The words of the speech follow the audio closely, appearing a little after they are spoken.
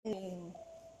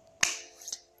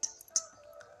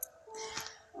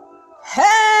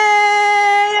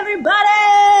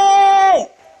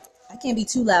can't be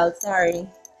too loud. Sorry.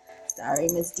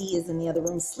 Miss D is in the other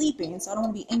room sleeping, so I don't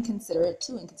want to be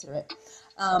too inconsiderate.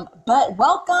 But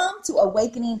welcome to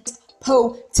Awakening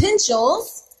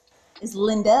Potentials. Is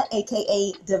Linda,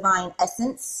 aka Divine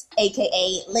Essence,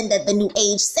 aka Linda the New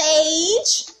Age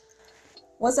Sage.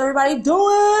 What's everybody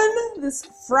doing this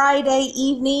Friday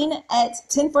evening at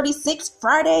 10:46,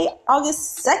 Friday,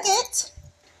 August 2nd?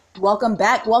 Welcome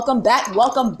back.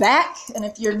 And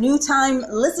if you're new time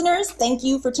listeners, thank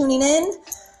you for tuning in.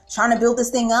 Trying to build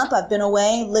this thing up. I've been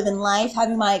away, living life,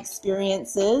 having my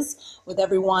experiences with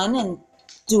everyone and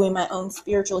doing my own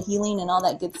spiritual healing and all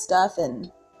that good stuff and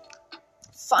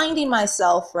finding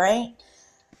myself, right?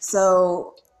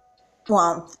 So,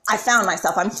 well, I found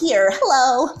myself. I'm here.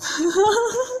 Hello.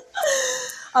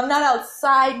 I'm not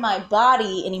outside my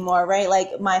body anymore, right?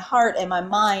 Like my heart and my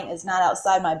mind is not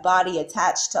outside my body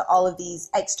attached to all of these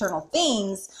external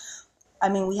things. I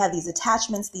mean, we have these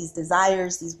attachments, these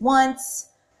desires, these wants,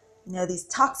 these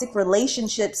toxic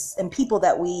relationships and people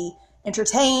that we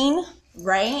entertain,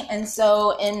 right? And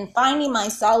so in finding my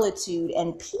solitude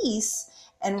and peace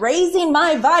and raising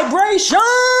my vibrations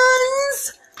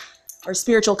or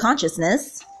spiritual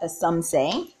consciousness, as some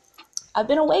say, I've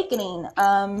been awakening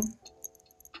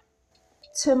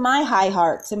to my high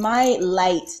heart, to my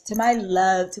light, to my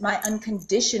love, to my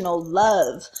unconditional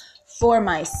love for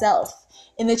myself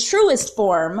in the truest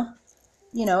form,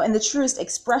 in the truest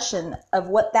expression of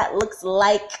what that looks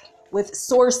like with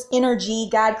source energy,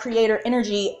 God creator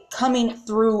energy coming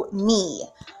through me,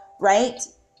 right?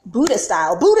 Buddha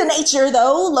style, Buddha nature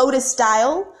though, lotus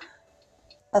style,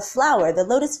 a flower, the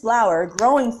lotus flower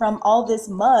growing from all this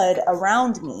mud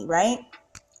around me, right?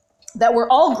 That we're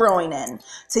all growing in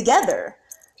together,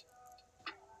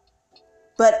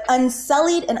 but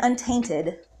unsullied and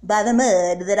untainted by the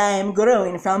mud that I am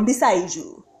growing from beside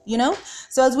you,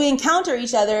 So as we encounter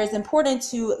each other, it's important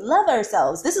to love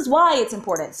ourselves. This is why it's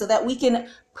important, so that we can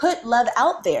put love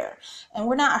out there and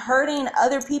we're not hurting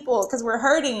other people because we're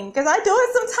hurting. Because I do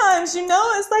it sometimes,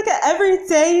 it's like an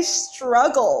everyday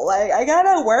struggle. Like, I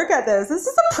gotta work at this. This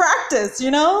is a practice,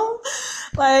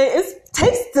 like it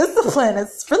takes discipline.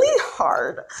 It's really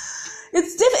hard.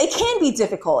 It can be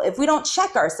difficult if we don't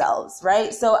check ourselves,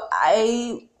 right? So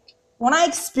when I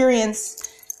experience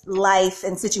life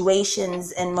and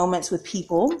situations and moments with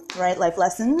people, right? Life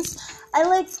lessons,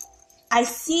 I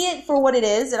see it for what it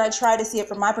is, and I try to see it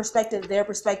from my perspective, their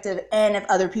perspective, and if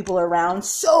other people are around.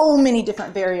 So many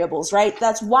different variables, right?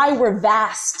 That's why we're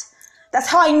vast. That's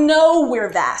how I know we're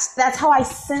vast. That's how I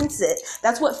sense it.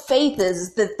 That's what faith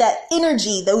is, that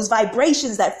energy, those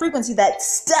vibrations, that frequency, that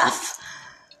stuff,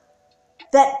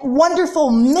 that wonderful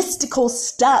mystical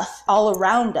stuff all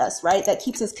around us, right? That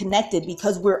keeps us connected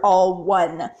because we're all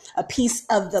one, a piece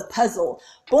of the puzzle,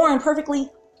 born perfectly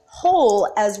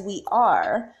whole as we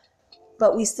are.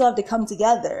 But we still have to come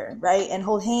together, right? And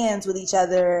hold hands with each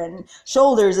other and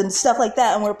shoulders and stuff like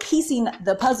that. And we're piecing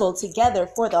the puzzle together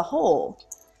for the whole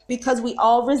because we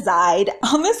all reside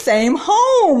on the same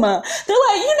home. They're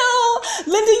like,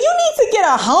 Linda, you need to get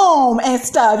a home and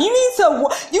stuff. You need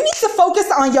to focus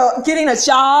on your getting a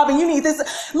job, and you need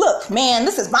this. Look, man,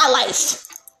 this is my life.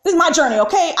 This is my journey,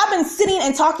 okay? I've been sitting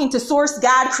and talking to Source,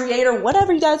 God, Creator,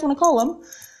 whatever you guys want to call him.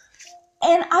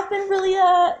 And I've been really,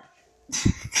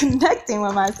 connecting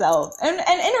with myself and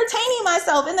entertaining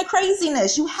myself in the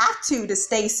craziness. You have to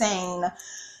stay sane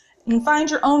and find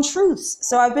your own truths.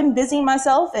 So I've been busying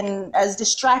myself, and as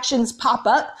distractions pop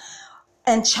up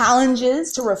and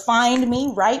challenges to refine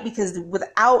me, right? Because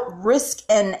without risk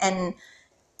and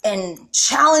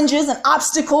challenges and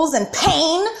obstacles and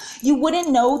pain, you wouldn't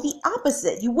know the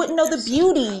opposite. You wouldn't know the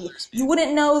beauty. You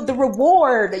wouldn't know the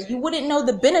reward. You wouldn't know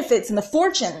the benefits and the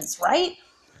fortunes, right?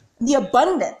 The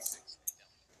abundance.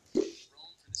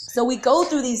 So we go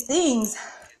through these things.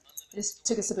 I just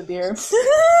took a sip of beer.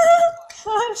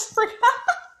 I just forgot.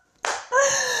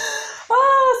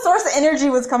 Source of energy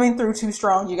was coming through too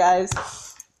strong, you guys.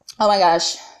 Oh my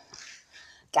gosh.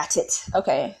 Got it.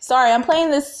 Okay. Sorry, I'm playing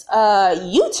this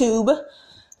YouTube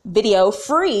video,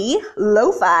 free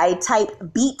lo-fi type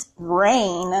beat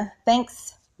rain.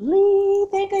 Thanks, Lee.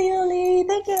 Thank you, Lee.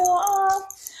 Thank you.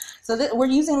 So we're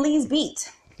using Lee's beat.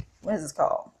 What is this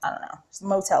called? I don't know. It's a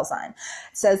motel sign.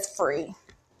 It says free.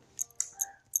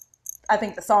 I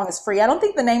think the song is free. I don't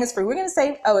think the name is free. We're going to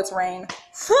say, it's rain.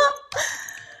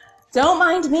 Don't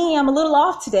mind me. I'm a little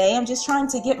off today. I'm just trying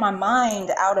to get my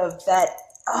mind out of that,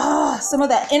 some of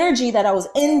that energy that I was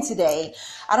in today.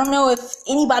 I don't know if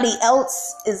anybody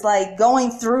else is like going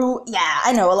through. Yeah,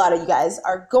 I know a lot of you guys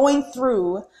are going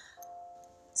through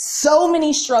so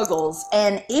many struggles.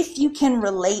 And if you can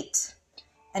relate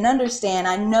and understand,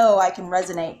 I know I can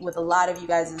resonate with a lot of you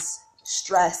guys'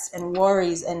 stress and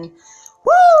worries and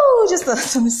woo, just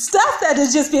some stuff that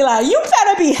would just be like, you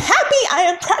better be happy I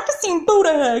am practicing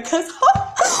Buddha, because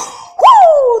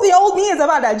woo, the old me is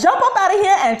about to jump up out of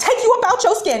here and take you up out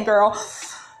your skin, girl.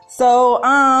 So,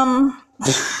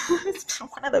 it's been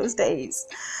one of those days.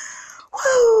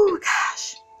 Woo,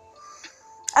 gosh.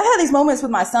 I've had these moments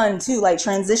with my son too, like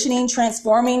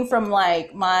transforming from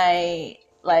like my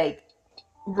like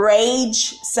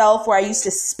rage self where I used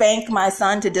to spank my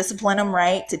son to discipline him,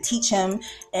 right? To teach him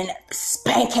and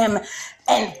spank him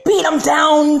and beat him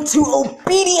down to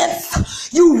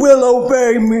obedience. You will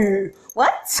obey me.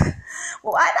 What?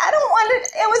 Well, I don't want it.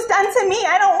 It was done to me.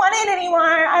 I don't want it anymore.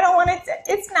 I don't want it.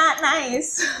 It's not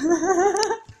nice.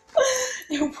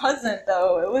 It wasn't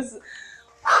though. It was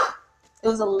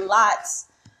a lot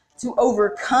to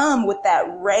overcome with that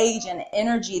rage and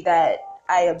energy that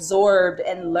I absorbed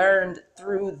and learned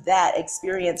through that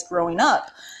experience growing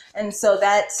up. And so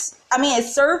it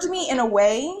served me in a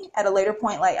way at a later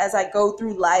point, like as I go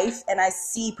through life and I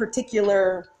see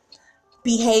particular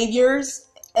behaviors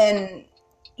and,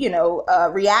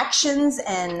 reactions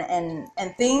and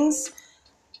things.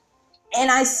 And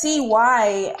I see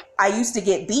why I used to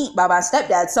get beat by my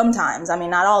stepdad sometimes. I mean,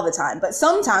 not all the time, but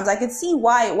sometimes I could see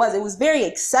why it was. It was very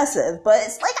excessive, but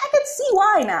it's like I could see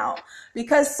why now.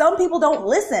 Because some people don't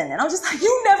listen. And I'm just like,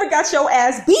 you never got your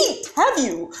ass beat, have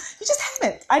you? You just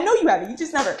haven't. I know you haven't. You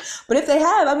just never. But if they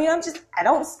have,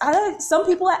 some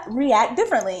people react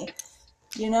differently.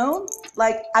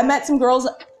 Like I met some girls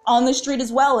on the street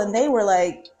as well, and they were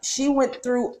like, she went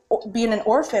through being an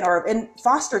orphan or in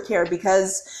foster care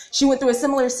because she went through a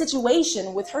similar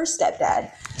situation with her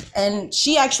stepdad, and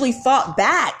she actually fought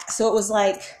back. So it was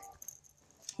like,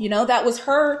 that was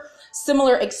her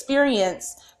similar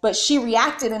experience, but she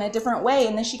reacted in a different way,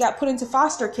 and then she got put into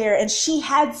foster care, and she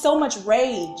had so much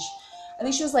rage. I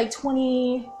think she was like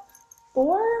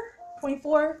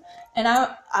 24, and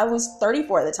I was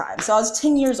 34 at the time. So I was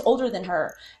 10 years older than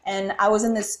her, and I was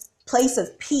in this place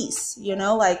of peace, and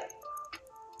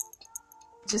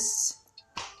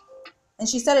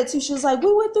she said it too. She was like,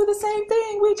 we went through the same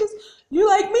thing. You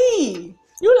like me.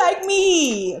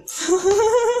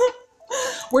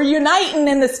 We're uniting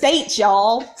in the States,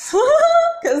 y'all.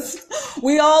 Because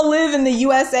we all live in the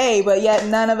USA, but yet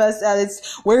none of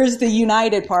us, where's the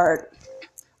united part?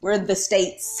 We're the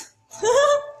States.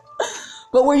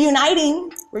 But we're uniting.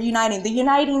 The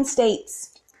United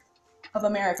States of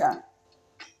America.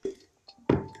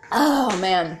 Oh,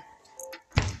 man.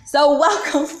 So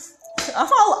welcome. I'm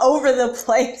all over the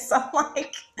place. I'm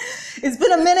like, it's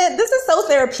been a minute. This is so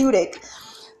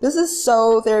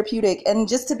therapeutic. And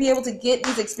just to be able to get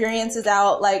these experiences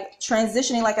out, like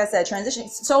transitioning, like I said, transitioning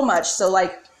so much. So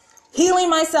like healing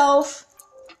myself,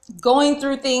 going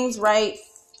through things, right?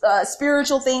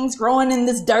 Spiritual things, growing in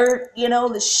this dirt,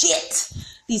 the shit,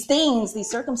 these things, these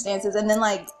circumstances, and then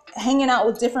like hanging out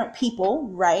with different people,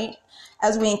 right?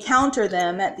 As we encounter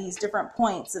them at these different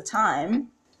points of time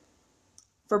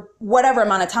for whatever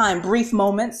amount of time, brief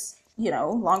moments,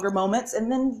 longer moments,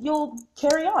 and then you'll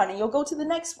carry on and you'll go to the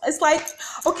next. It's like,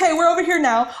 okay, we're over here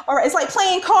now. All right. It's like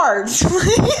playing cards.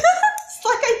 It's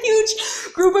like a huge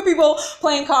group of people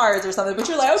playing cards or something, but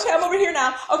you're like, okay, I'm over here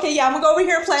now. Okay. Yeah. I'm gonna go over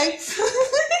here and play.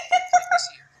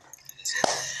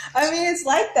 I mean, it's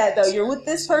like that though. You're with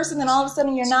this person and all of a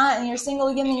sudden you're not, and you're single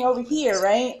again and you're over here.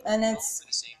 Right. And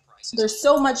there's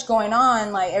so much going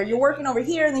on, like, or you're working over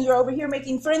here and then you're over here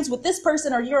making friends with this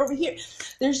person, or you're over here.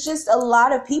 There's just a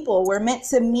lot of people. We're meant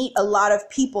to meet a lot of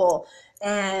people,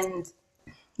 and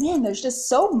man, there's just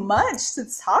so much to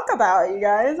talk about, you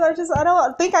guys. I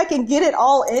don't think I can get it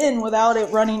all in without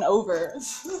it running over.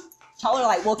 Y'all are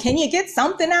like, well, can you get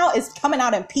something out? It's coming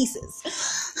out in pieces.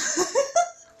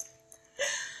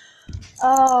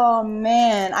 Oh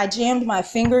man, I jammed my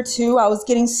finger too. I was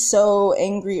getting so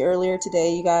angry earlier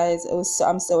today, you guys.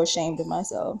 I'm so ashamed of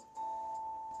myself.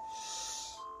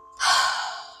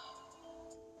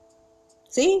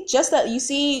 See,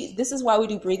 this is why we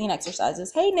do breathing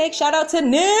exercises. Hey Nick, shout out to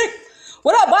Nick.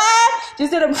 What up, boy?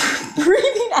 Just did a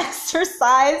breathing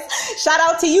exercise. Shout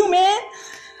out to you, man.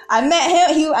 I met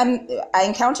him. I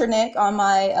encountered Nick on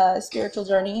my spiritual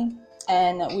journey,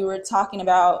 and we were talking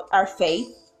about our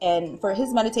faith. And for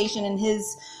his meditation and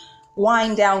his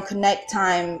wind down connect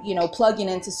time, plugging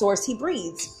into source, he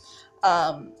breathes.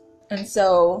 And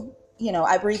so,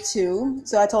 I breathe too.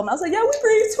 So I told him, I was like, yeah, we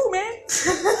breathe too, man.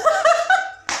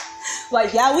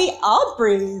 Like, yeah, we all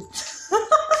breathe.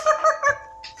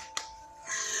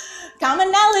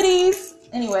 Commonalities.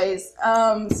 Anyways,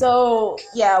 so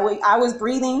yeah, I was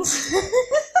breathing.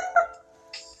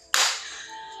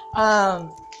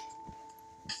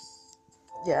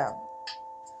 Yeah.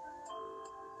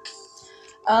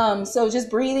 So just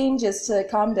breathing just to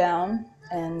calm down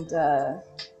and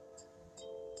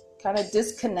kind of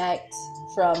disconnect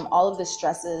from all of the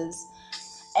stresses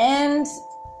and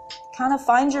kind of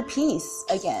find your peace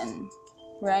again,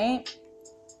 right?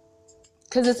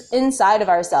 Because it's inside of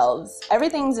ourselves.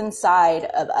 Everything's inside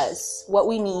of us. What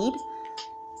we need,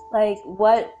 like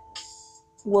what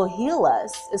will heal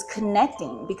us is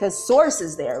connecting, because source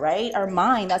is there, right? Our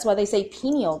mind, that's why they say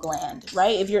pineal gland,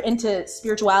 right? If you're into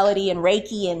spirituality and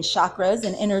Reiki and chakras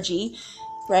and energy,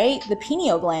 right? The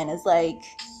pineal gland is like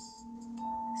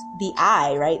the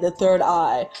eye, right? The third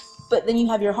eye. But then you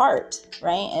have your heart,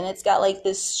 right? And it's got like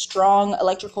this strong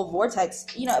electrical vortex,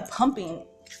 pumping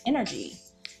energy,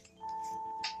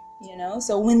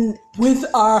 so when with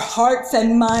our hearts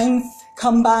and minds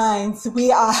combined,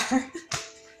 we are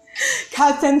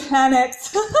Captain Planet.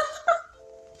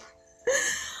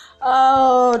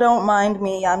 Oh, don't mind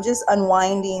me. I'm just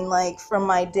unwinding from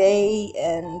my day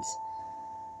and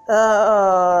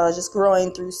just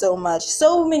growing through so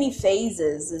many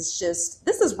phases.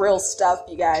 This is real stuff,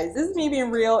 you guys. This is me being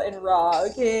real and raw,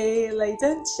 okay?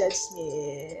 Don't judge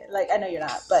me. I know you're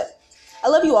not, but I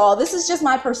love you all. This is just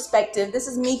my perspective. This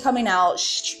is me coming out,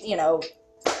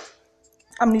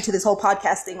 I'm new to this whole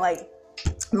podcast thing, my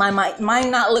might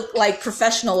not look like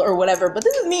professional or whatever, but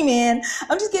this is me, man.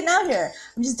 I'm just getting out here.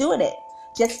 I'm just doing it.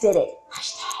 Just did it.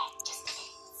 Hashtag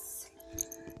just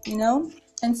did it.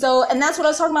 And that's what I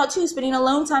was talking about too, spending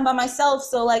alone time by myself.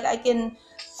 So I can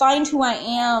find who I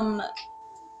am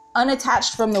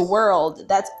unattached from the world.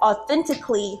 That's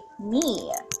authentically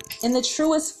me in the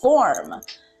truest form.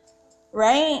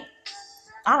 Right?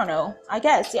 I don't know. I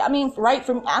guess. Yeah. I mean, right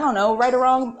or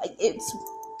wrong.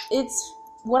 It's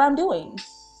what I'm doing.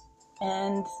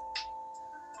 And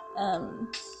I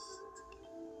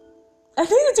need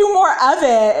to do more of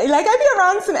it. I be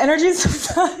around some energy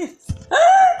sometimes.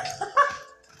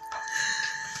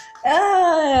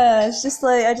 It's just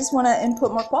I just want to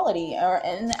input more quality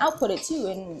and output it too.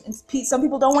 And some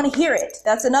people don't want to hear it.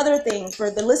 That's another thing for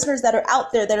the listeners that are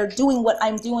out there that are doing what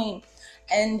I'm doing.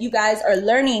 And you guys are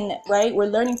learning, right? We're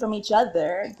learning from each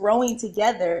other, growing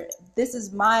together. This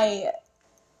is my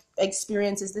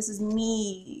experiences. This is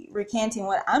me recanting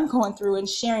what I'm going through and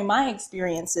sharing my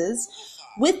experiences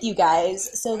with you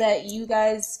guys, so that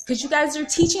because you guys are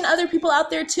teaching other people out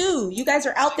there too. You guys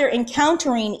are out there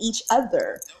encountering each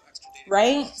other,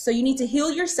 right? So you need to heal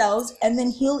yourselves and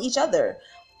then heal each other.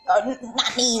 Not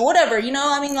me, whatever,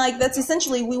 that's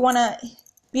essentially, we want to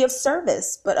be of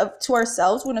service, but to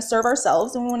ourselves. We want to serve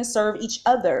ourselves and we want to serve each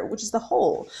other, which is the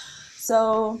whole.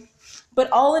 So,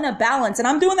 but all in a balance. And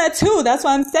I'm doing that too. That's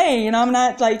what I'm saying. I'm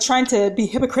not trying to be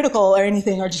hypocritical or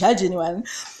anything or judge anyone,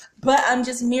 but I'm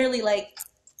just merely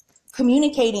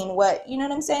communicating what, you know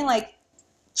what I'm saying?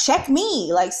 Check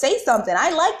me, say something.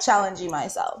 I like challenging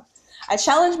myself. I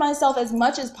challenge myself as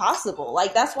much as possible.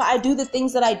 That's why I do the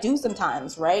things that I do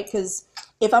sometimes, right? Because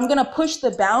if I'm going to push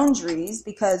the boundaries,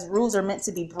 because rules are meant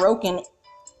to be broken,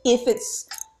 if it's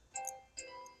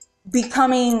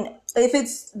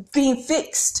being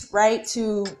fixed, right,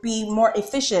 to be more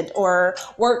efficient or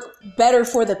work better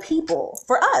for the people,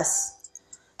 for us.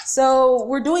 So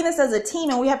we're doing this as a team,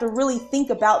 and we have to really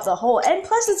think about the whole. And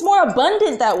plus, it's more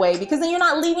abundant that way, because then you're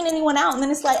not leaving anyone out. And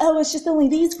then it's it's just only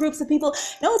these groups of people.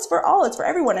 No, it's for all. It's for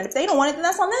everyone. And if they don't want it, then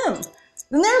that's on them.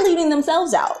 Then they're leaving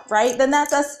themselves out, right? Then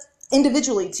that's us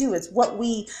individually too. It's what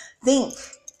we think.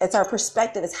 It's our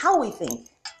perspective. It's how we think.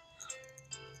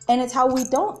 And it's how we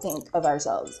don't think of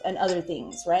ourselves and other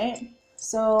things, right?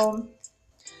 So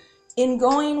in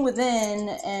going within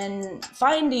and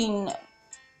finding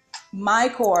my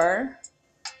core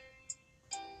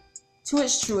to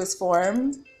its truest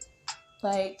form,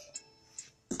 I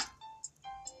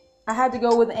had to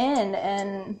go within,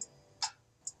 and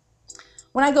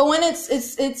when I go in,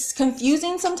 it's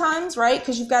confusing sometimes, right?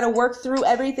 Because you've got to work through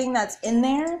everything that's in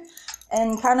there,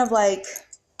 and kind of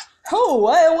oh,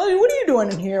 what are you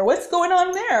doing in here? What's going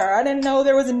on there? I didn't know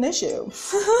there was an issue.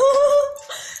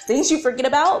 Things you forget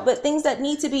about, but things that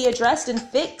need to be addressed and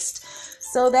fixed,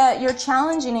 so that you're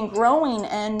challenging and growing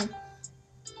and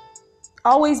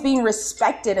always being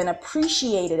respected and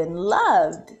appreciated and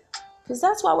loved. Because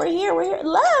that's why we're here. We're here.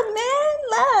 Love, man.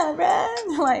 Love,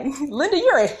 right? Linda,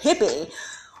 you're a hippie.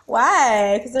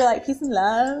 Why? Because they're peace and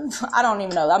love. I don't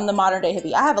even know. I'm the modern day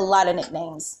hippie. I have a lot of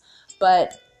nicknames.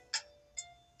 But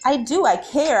I do. I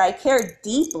care. I care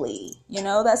deeply.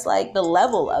 That's the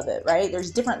level of it, right?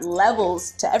 There's different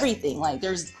levels to everything.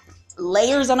 There's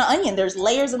layers on an onion. There's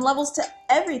layers and levels to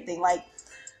everything.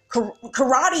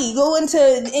 Karate, you go into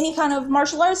any kind of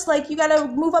martial arts, you got to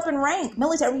move up in rank.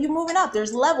 Military, you're moving up.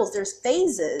 There's levels, there's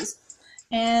phases.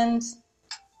 And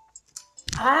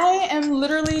I am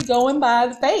literally going by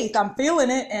the faith. I'm feeling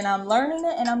it and I'm learning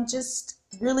it, and I'm just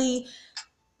really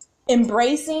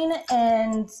embracing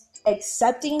and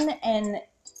accepting and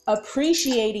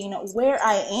appreciating where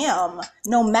I am,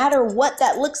 no matter what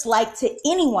that looks like to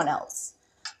anyone else,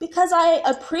 because I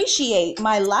appreciate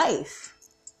my life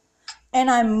and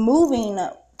I'm moving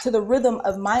to the rhythm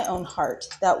of my own heart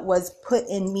that was put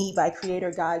in me by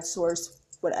Creator, God, Source,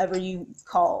 whatever you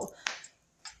call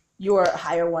your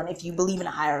higher one, if you believe in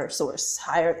a higher source,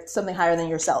 something higher than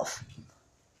yourself,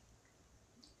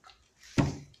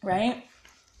 right?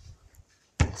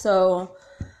 So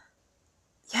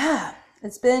yeah,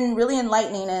 it's been really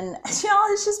enlightening, and it's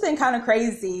just been kind of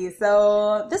crazy.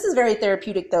 So this is very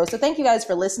therapeutic though. So thank you guys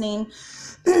for listening.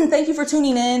 Thank you for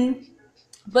tuning in.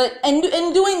 But and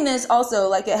doing this also,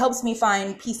 like, it helps me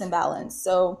find peace and balance.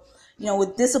 So,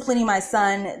 with disciplining my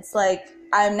son, it's like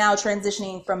I'm now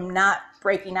transitioning from not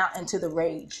breaking out into the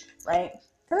rage, right?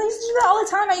 Because I used to do that all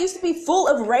the time. I used to be full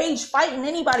of rage, fighting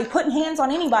anybody, putting hands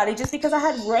on anybody just because I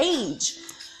had rage.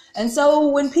 And so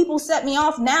when people set me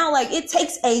off now, like, it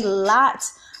takes a lot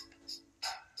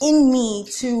in me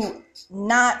to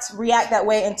not react that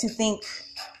way and to think,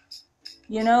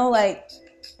 like,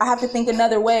 I have to think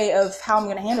another way of how I'm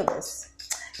going to handle this.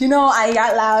 I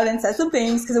got loud and said some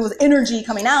things because it was energy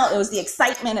coming out. It was the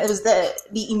excitement. It was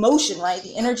the emotion, right?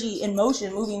 The energy in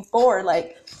motion moving forward,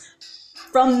 like,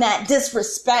 from that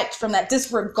disrespect, from that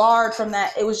disregard, from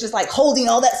that, it was just like holding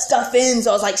all that stuff in. So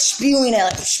I was like spewing it,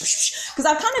 like, because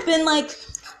I've kind of been like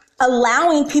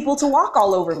allowing people to walk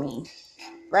all over me,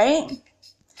 right?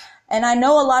 And I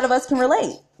know a lot of us can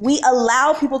relate. We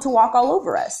allow people to walk all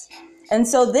over us. And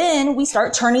so then we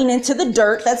start turning into the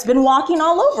dirt that's been walking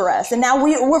all over us. And now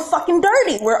we're fucking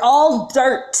dirty. We're all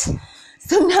dirt.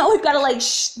 So now we've got to like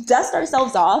dust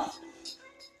ourselves off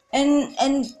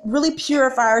and really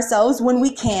purify ourselves when we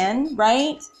can,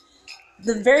 right?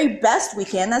 The very best we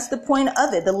can. That's the point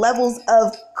of it. The levels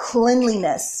of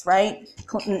cleanliness, right?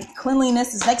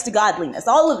 Cleanliness is next to godliness.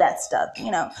 All of that stuff,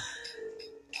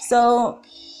 So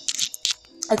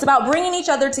it's about bringing each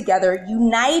other together,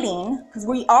 uniting, because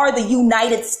we are the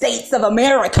United States of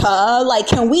America. Like,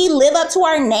 can we live up to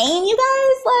our name, you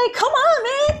guys? Like, come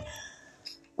on, man.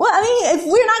 Well, I mean, if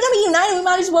we're not going to be united, we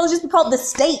might as well just be called the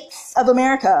States of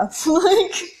America.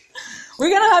 Like, we're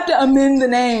going to have to amend the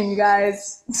name, you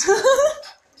guys.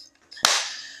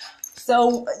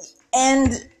 So,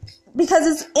 and because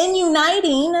it's in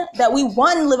uniting that we,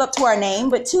 one, live up to our name,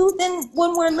 but two, then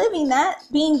when we're living that,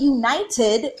 being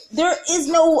united, there is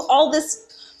no all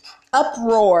this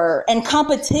uproar and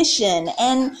competition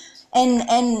and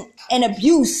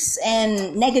abuse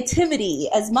and negativity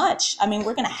as much. I mean,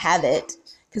 we're going to have it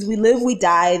because we live, we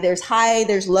die. There's high,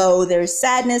 there's low, there's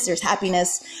sadness, there's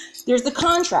happiness. There's the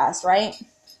contrast, right?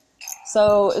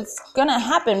 So it's going to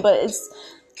happen, but it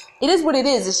is what it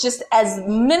is. It's just as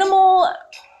minimal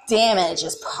damage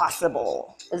as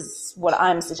possible is what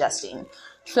I'm suggesting.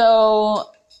 So,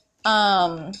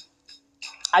 I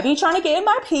be trying to get in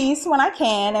my peace when I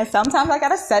can, and sometimes I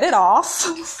gotta set it off.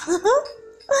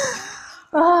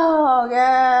 Oh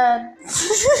God.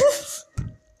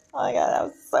 Oh my God,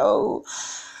 that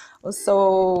was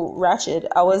so ratchet.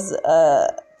 I was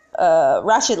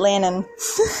Ratchet Lannon.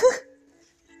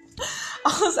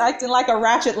 I was acting like a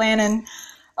Ratchet Lannon.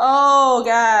 Oh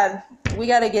God, we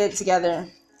gotta get it together.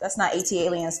 That's not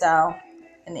AT-Alien style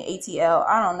and the ATL.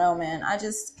 I don't know, man.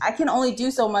 I can only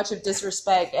do so much of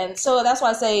disrespect. And so that's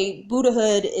why I say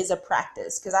Buddhahood is a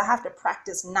practice, because I have to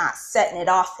practice not setting it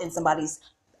off in somebody's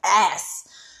ass.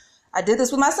 I did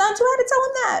this with my son too. I had to tell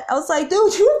him that. I was like,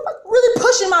 dude, you really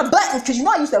pushing my buttons because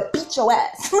I used to beat your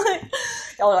ass.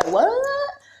 Y'all were like, what?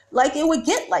 Like, it would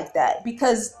get like that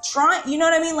because you know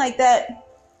what I mean? Like that.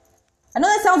 I know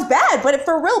that sounds bad, but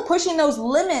for real, pushing those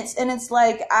limits, and it's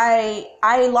like I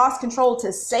lost control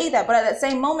to say that, but at that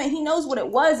same moment, he knows what it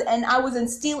was, and I was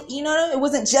instilling, it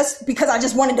wasn't just because I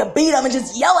just wanted to beat him and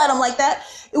just yell at him like that.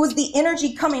 It was the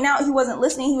energy coming out. He wasn't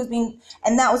listening. He was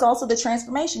and that was also the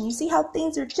transformation. You see how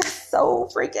things are just so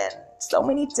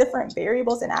many different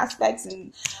variables and aspects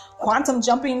and quantum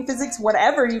jumping physics,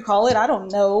 whatever you call it. I don't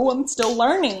know. I'm still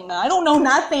learning. I don't know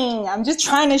nothing. I'm just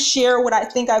trying to share what I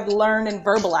think I've learned and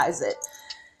verbalize it.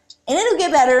 And it'll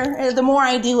get better the more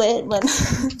I do it, but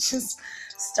just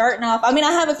starting off. I mean,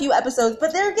 I have a few episodes,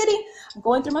 but I'm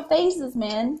going through my phases,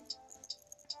 man.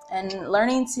 And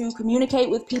learning to communicate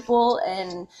with people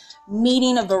and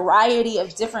meeting a variety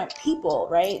of different people,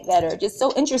 right? That are just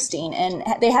so interesting, and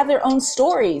they have their own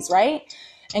stories, right?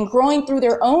 And growing through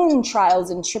their own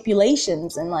trials and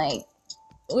tribulations. And like,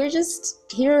 we're just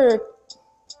here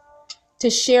to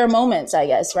share moments, I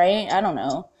guess, right? I don't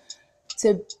know.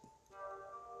 To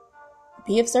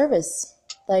be of service.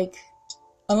 Like,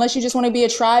 unless you just want to be a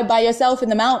tribe by yourself in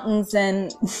the mountains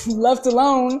and left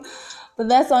alone, but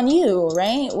that's on you,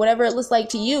 right? Whatever it looks like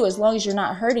to you, as long as you're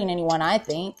not hurting anyone, I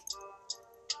think.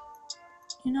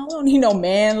 You know, we don't need no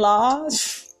man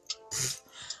laws.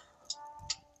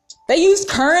 They use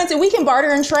currency. We can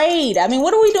barter and trade. I mean,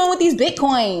 what are we doing with these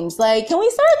Bitcoins? Like, can we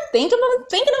start thinking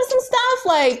of some stuff?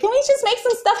 Like, can we just make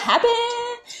some stuff happen?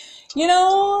 You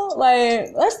know,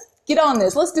 like, let's get on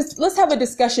this. Let's have a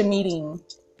discussion meeting.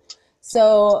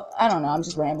 So, I don't know. I'm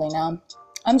just rambling now.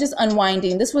 I'm just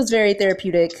unwinding. This was very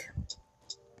therapeutic.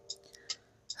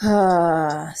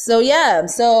 So, yeah.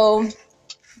 So,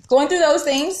 going through those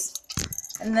things.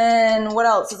 And then what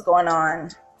else is going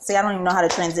on? See, I don't even know how to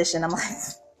transition. I'm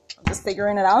just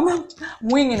figuring it out. I'm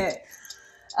winging it.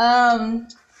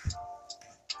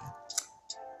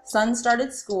 Son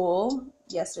started school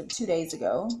yesterday, 2 days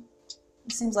ago.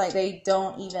 It seems like they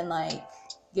don't even like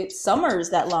get summers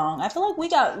that long. I feel like we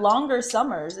got longer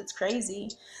summers. It's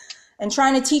crazy. And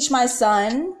trying to teach my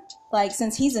son, like,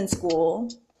 since he's in school,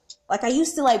 like, I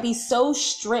used to like be so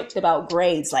strict about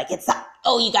grades. Like, it's not,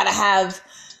 oh, you gotta have,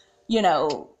 you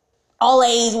know, all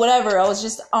A's, whatever. I was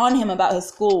just on him about his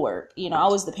schoolwork. You know, I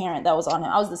was the parent that was on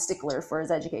him. I was the stickler for his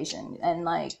education. And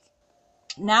like,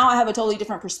 now I have a totally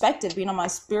different perspective, being on my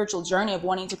spiritual journey of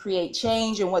wanting to create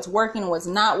change and what's working and what's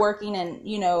not working. And,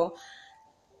 you know,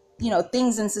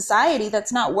 things in society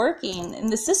that's not working in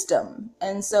the system.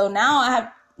 And so now I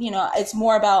have, you know, it's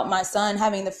more about my son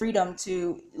having the freedom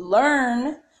to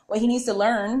learn what he needs to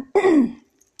learn.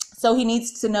 So he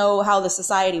needs to know how the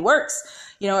society works,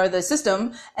 you know, or the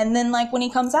system. And then like when he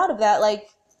comes out of that, like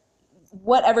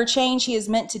whatever change he is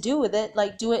meant to do with it,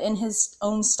 like do it in his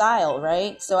own style,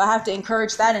 right? So I have to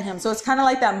encourage that in him. So it's kind of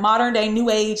like that modern day new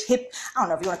age hip. I don't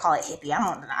know if you want to call it hippie.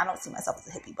 I don't see myself as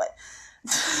a hippie, but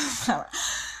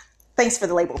thanks for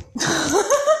the label.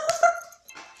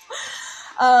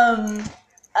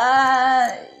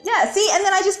 Yeah, see, and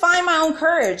then I just find my own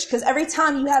courage, because every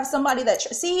time you have somebody that,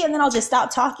 see, and then I'll just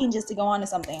stop talking just to go on to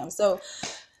something.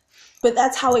 But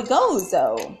that's how it goes,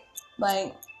 though.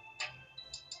 Like,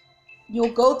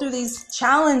 you'll go through these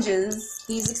challenges,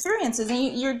 these experiences,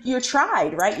 and you're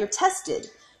tried, right? You're tested.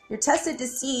 You're tested to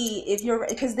see if you're,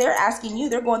 because they're asking you,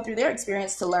 they're going through their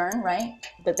experience to learn, right?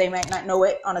 But they might not know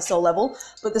it on a soul level,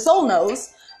 but the soul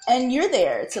knows, and you're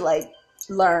there to like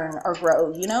learn or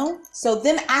grow, you know? So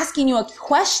them asking you a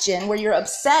question where you're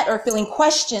upset or feeling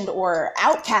questioned or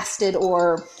outcasted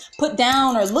or put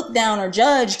down or looked down or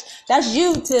judged, that's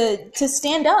you to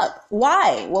stand up.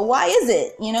 Why? Well, why is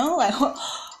it? You know, like,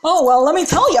 oh, well, let me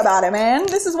tell you about it, man.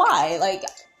 This is why. Like,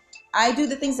 I do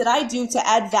the things that I do to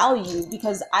add value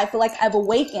because I feel like I've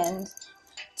awakened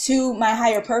to my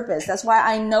higher purpose. That's why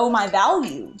I know my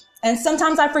value. And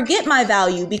sometimes I forget my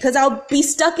value because I'll be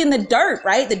stuck in the dirt,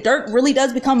 right? The dirt really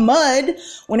does become mud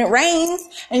when it rains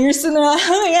and you're sitting there like,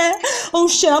 oh yeah, oh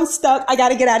shit, I'm stuck. I got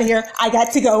to get out of here. I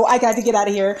got to go. I got to get out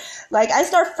of here. Like, I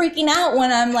start freaking out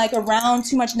when I'm like around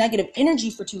too much negative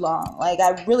energy for too long. Like,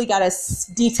 I really got to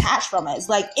detach from it. It's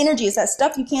like energy. It's that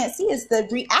stuff you can't see. It's the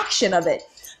reaction of it.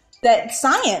 That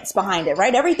science behind it,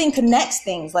 right? Everything connects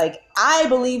things. Like, I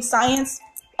believe science,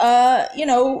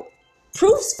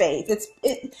 proves faith.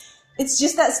 It's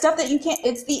just that stuff that you can't,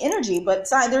 it's the energy, but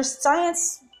there's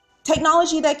science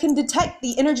technology that can detect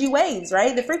the energy waves,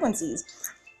 right? The frequencies.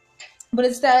 But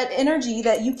it's that energy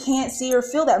that you can't see or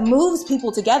feel that moves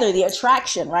people together, the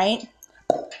attraction, right?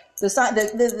 I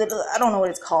don't know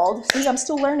what it's called. See, I'm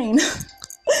still learning.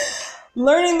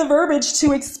 Learning the verbiage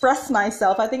to express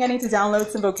myself. I think I need to download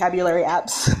some vocabulary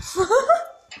apps.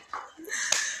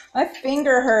 My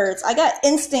finger hurts. I got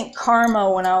instant karma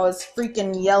when I was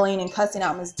freaking yelling and cussing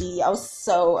out Miss D. I was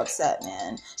so upset,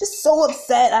 man. Just so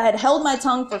upset. I had held my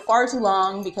tongue for far too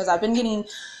long because I've been getting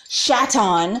shat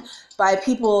on by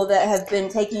people that have been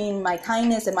taking my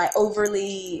kindness and my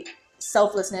overly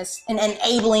selflessness and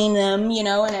enabling them, you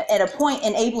know, and at a point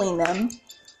enabling them,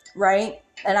 right?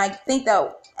 And I think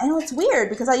that, I know it's weird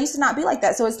because I used to not be like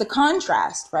that. So it's the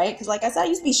contrast, right? Because like I said, I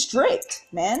used to be strict,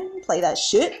 man. Play that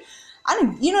shit. I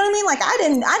didn't, you know what I mean? Like I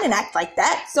didn't act like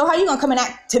that. So how you gonna come and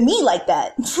act to me like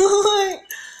that?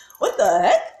 What the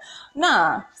heck?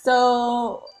 Nah.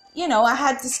 So, you know, I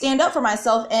had to stand up for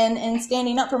myself, and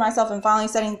standing up for myself and finally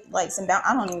setting like some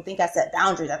I don't even think I set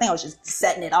boundaries. I think I was just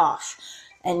setting it off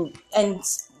and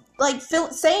like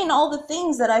saying all the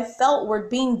things that I felt were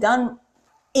being done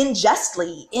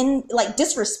unjustly,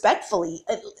 disrespectfully,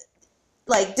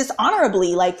 like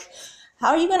dishonorably. Like, how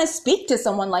are you going to speak to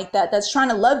someone like that that's trying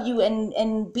to love you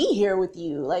and be here with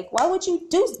you? Like, why would you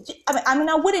do? I mean,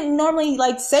 I wouldn't normally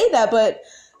like say that, but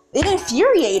It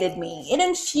infuriated me. It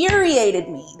infuriated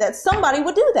me that somebody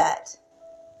would do that.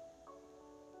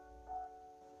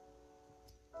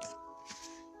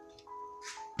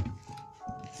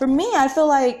 For me, I feel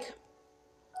like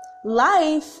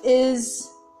life is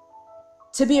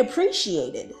to be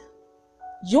appreciated.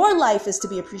 Your life is to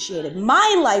be appreciated.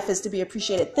 My life is to be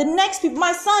appreciated. The next people,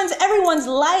 my sons, everyone's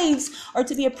lives are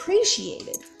to be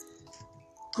appreciated.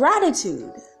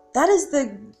 Gratitude. That is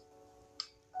the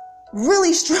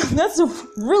really strong, that's a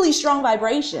really strong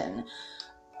vibration,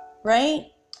 right?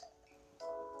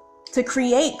 To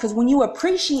create, because when you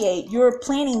appreciate, you're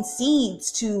planting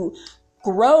seeds to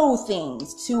grow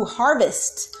things, to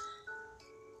harvest.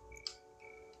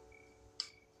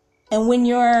 And when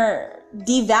you're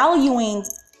devaluing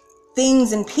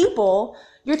things and people,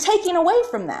 you're taking away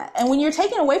from that. And when you're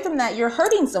taking away from that, you're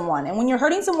hurting someone. And when you're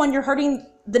hurting someone, you're hurting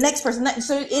the next person.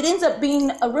 So it ends up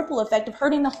being a ripple effect of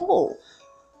hurting the whole.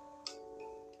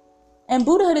 And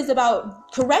Buddhahood is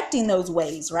about correcting those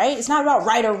ways, right? It's not about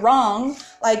right or wrong.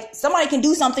 Like, somebody can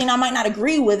do something, I might not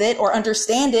agree with it or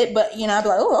understand it, but, you know, I'd be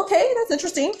like, oh, okay, that's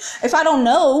interesting. If I don't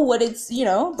know what it's, you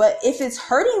know, but if it's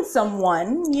hurting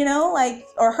someone, you know, like,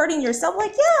 or hurting yourself,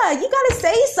 like, yeah, you got to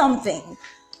say something.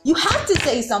 You have to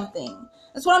say something.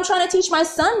 That's what I'm trying to teach my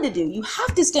son to do. You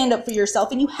have to stand up for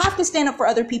yourself, and you have to stand up for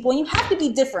other people, and you have to be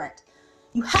different.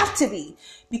 You have to be,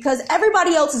 because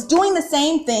everybody else is doing the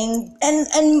same thing,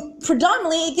 and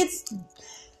predominantly it gets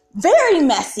very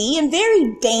messy and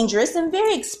very dangerous and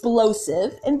very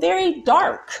explosive and very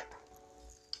dark.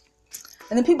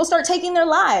 And then people start taking their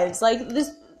lives. Like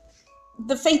this,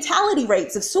 the fatality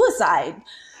rates of suicide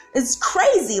is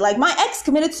crazy. Like, my ex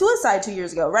committed suicide 2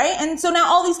 years ago, right? And so now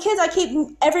all these kids,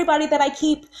 everybody that I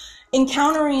keep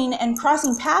encountering and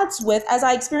crossing paths with as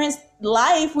I experience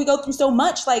life, we go through so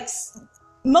much. Like,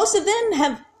 most of them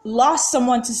have lost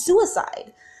someone to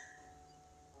suicide,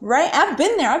 right? I've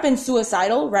been there. I've been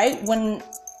suicidal, right? When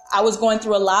I was going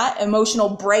through a lot, emotional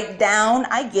breakdown.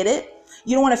 I get it.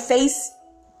 You don't want to face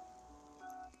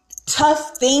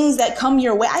tough things that come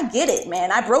your way. I get it,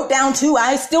 man. I broke down too.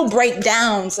 I still break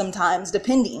down sometimes,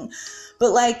 depending.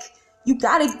 But like, you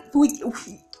gotta,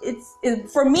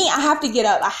 for me, I have to get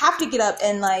up. I have to get up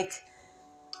and like,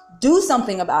 do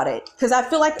something about it, because I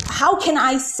feel like, how can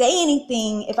I say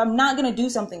anything if I'm not going to do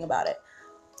something about it?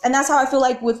 And that's how I feel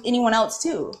like with anyone else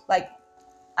too. Like,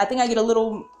 I think I get a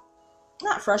little,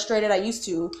 not frustrated, I used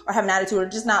to, or have an attitude, or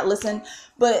just not listen,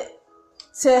 but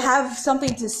to have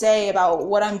something to say about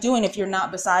what I'm doing if you're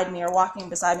not beside me or walking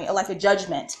beside me, or like a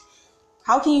judgment.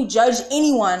 How can you judge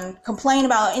anyone, complain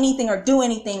about anything, or do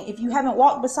anything if you haven't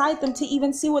walked beside them to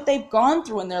even see what they've gone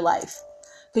through in their life?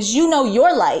 Because you know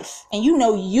your life, and you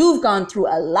know you've gone through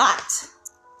a lot.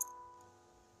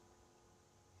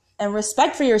 And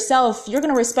respect for yourself, you're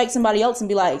going to respect somebody else and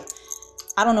be like,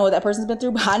 I don't know what that person's been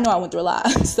through, but I know I went through a lot.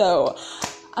 So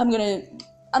I'm going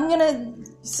to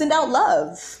send out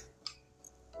love.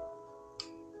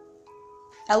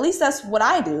 At least that's what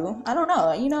I do. I don't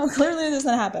know. You know, clearly this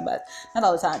doesn't happen, but not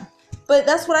all the time. But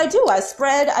that's what I do. I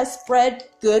spread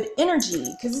good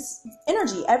energy, because it's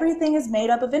energy. Everything is made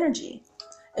up of energy.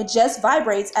 It just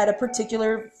vibrates at a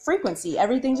particular frequency.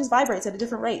 Everything just vibrates at a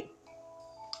different rate.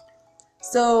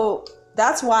 So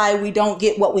that's why we don't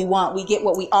get what we want. We get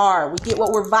what we are. We get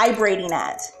what we're vibrating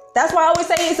at. That's why I always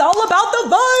say it's all about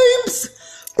the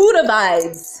vibes. Buddha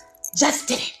vibes. Just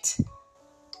did it.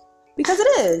 Because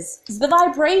it is. It's the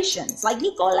vibrations. Like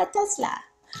Nikola Tesla.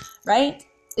 Right?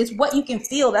 It's what you can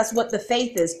feel. That's what the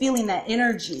faith is. Feeling that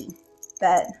energy.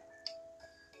 That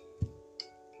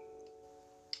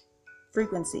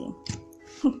frequency.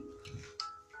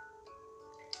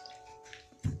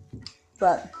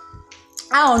 But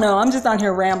I don't know. I'm just on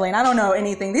here rambling. I don't know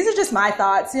anything. These are just my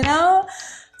thoughts, you know?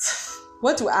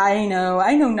 What do I know?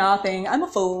 I know nothing. I'm a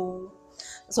fool.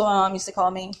 That's what my mom used to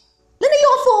call me. Linda,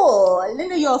 you're a fool.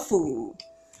 Linda, you're a fool.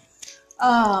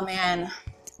 Oh, man.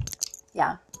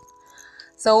 Yeah.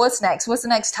 So what's next? What's the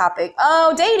next topic?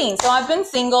 Oh, dating. So I've been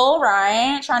single,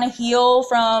 right? Trying to heal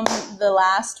from the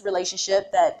last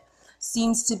relationship that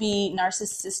seems to be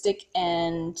narcissistic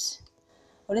and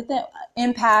what is that?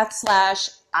 Empath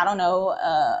 / I don't know.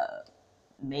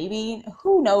 Maybe,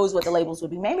 who knows what the labels would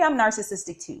be. Maybe I'm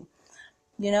narcissistic too.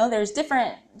 You know, there's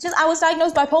different, I was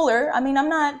diagnosed bipolar. I mean, I'm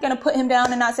not going to put him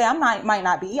down and not say might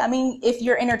not be. I mean, if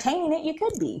you're entertaining it, you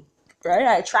could be, right?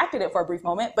 I attracted it for a brief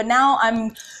moment, but now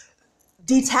I'm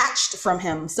detached from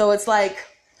him. So it's like,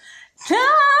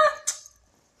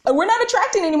 we're not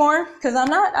attracting anymore, because I'm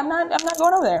not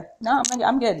going over there. No,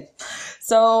 I'm good.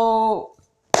 So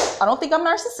I don't think I'm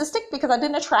narcissistic because I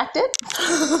didn't attract it.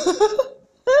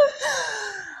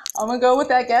 I'm gonna go with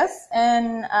that guess.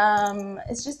 And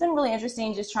it's just been really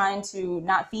interesting just trying to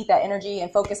not feed that energy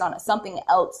and focus on something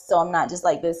else, so I'm not just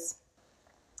like this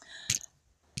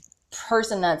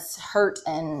person that's hurt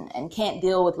and can't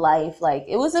deal with life. Like,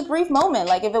 it was a brief moment.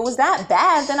 Like, if it was that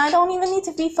bad, then I don't even need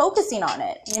to be focusing on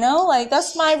it, you know? Like,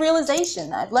 that's my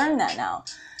realization. I've learned that now.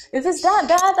 If it's that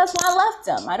bad, that's why I left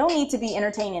them. I don't need to be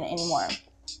entertaining it anymore.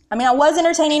 I mean, I was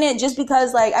entertaining it just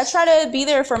because, like, I try to be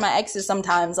there for my exes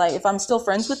sometimes. Like, if I'm still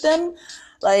friends with them,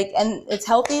 like, and it's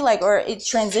healthy, like, or it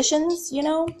transitions, you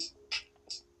know?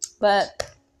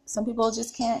 But some people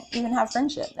just can't even have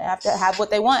friendship. They have to have what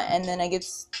they want, and then it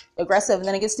gets aggressive, and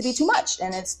then it gets to be too much,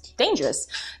 and it's dangerous.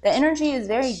 The energy is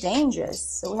very dangerous.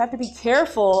 So we have to be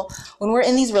careful when we're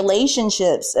in these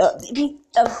relationships,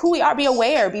 of who we are, be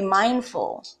aware, be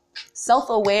mindful,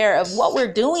 self-aware of what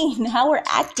we're doing, how we're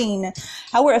acting,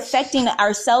 how we're affecting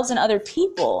ourselves and other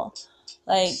people.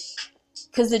 Like,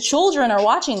 because the children are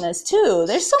watching this too.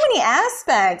 There's so many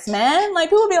aspects, man. Like,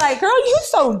 people be like, girl, you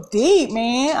so deep,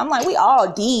 man. I'm like, we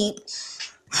all deep.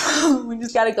 We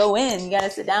just got to go in. You got to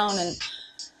sit down and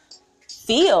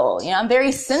feel. You know, I'm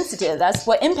very sensitive. That's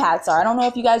what empaths are. I don't know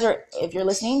if you guys are, if you're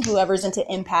listening, whoever's into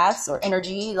empaths or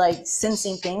energy, like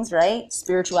sensing things, right?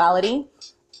 Spirituality,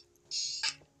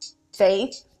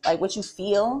 faith, like what you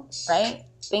feel, right?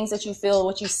 Things that you feel,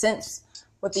 what you sense,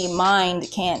 what the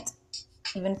mind can't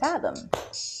even fathom.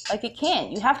 Like, it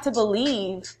can't. You have to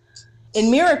believe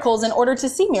in miracles in order to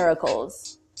see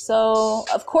miracles. So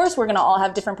of course we're gonna all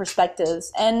have different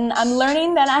perspectives, and I'm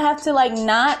learning that I have to, like,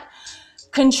 not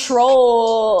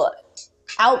control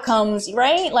outcomes,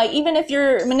 right? Like, even if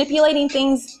you're manipulating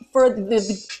things for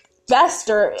the best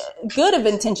or good of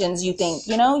intentions, you think,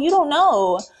 you know, you don't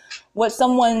know what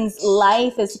someone's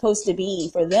life is supposed to be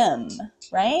for them,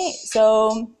 right?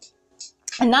 So,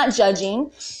 and not judging,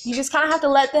 you just kind of have to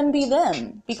let them be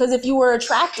them. Because if you were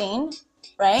attracting,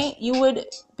 right, you would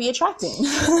be attracting.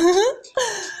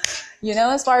 You know,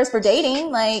 as far as for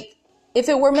dating, like, if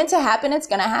it were meant to happen, it's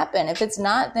going to happen. If it's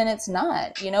not, then it's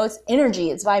not. You know, it's energy,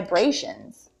 it's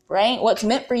vibrations, right? What's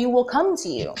meant for you will come to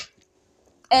you.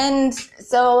 And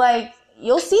so, like,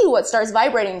 you'll see what starts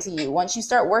vibrating to you once you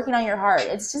start working on your heart.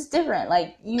 It's just different.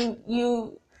 Like,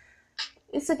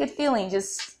 it's a good feeling.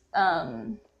 Just,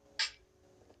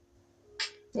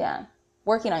 yeah,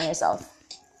 working on yourself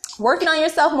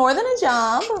more than a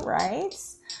job, right?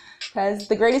 Because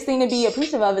the greatest thing to be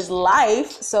appreciative of is life.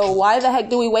 So why the heck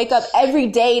do we wake up every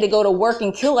day to go to work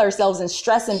and kill ourselves and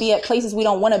stress and be at places we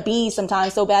don't want to be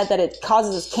sometimes so bad that it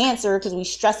causes us cancer because we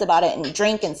stress about it and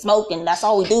drink and smoke, and that's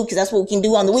all we do because that's what we can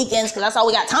do on the weekends because that's all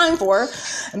we got time for,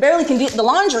 and barely can get the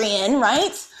laundry in,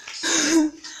 right?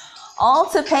 All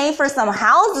to pay for some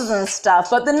houses and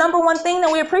stuff. But the number one thing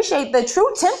that we appreciate, the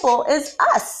true temple, is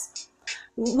us.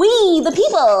 We, the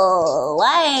people.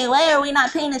 Why are we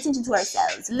not paying attention to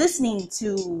ourselves? Listening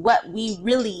to what we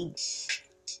really,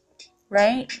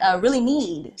 right, really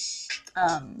need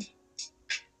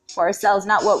for ourselves.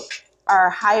 Not what our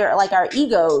higher, like our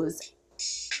egos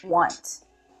want,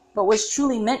 but what's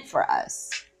truly meant for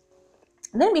us.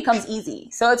 And then it becomes easy.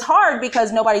 So it's hard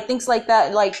because nobody thinks like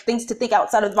that, like thinks to think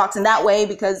outside of the box in that way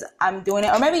because I'm doing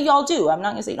it. Or maybe y'all do. I'm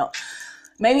not going to say you don't.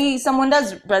 Maybe someone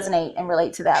does resonate and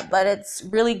relate to that. But it's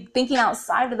really thinking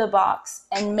outside of the box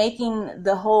and making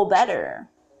the whole better,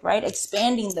 right?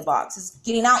 Expanding the box. It's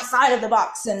getting outside of the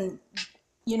box and,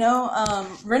 you know,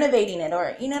 renovating it,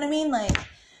 or, you know what I mean? Like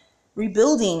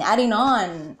rebuilding, adding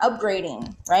on,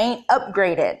 upgrading, right?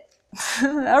 Upgrade it.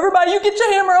 Everybody, you get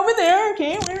your hammer over there.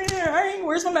 Okay, all right,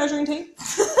 where's my measuring tape?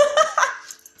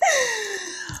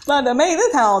 About to make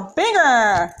this house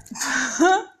bigger.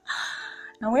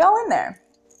 And we all in there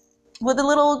with a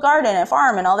little garden and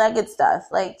farm and all that good stuff.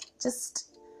 Like, just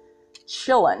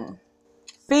chilling,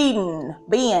 feeding,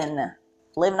 being,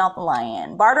 living off the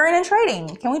land, bartering and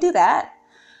trading. Can we do that?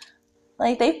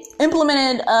 Like, they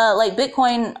implemented, like,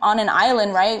 Bitcoin on an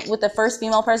island, right? With the first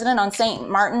female president on St.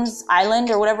 Martin's Island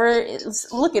or whatever.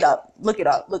 Look it up.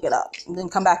 And then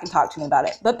come back and talk to me about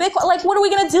it. But Bitcoin, like, what are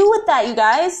we going to do with that, you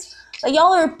guys? Like,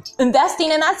 y'all are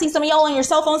investing, and I see some of y'all on your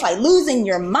cell phones, like, losing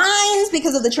your minds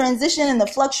because of the transition and the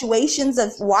fluctuations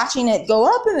of watching it go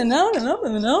up and then down and up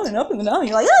and then down and up and then down. And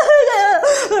you're like,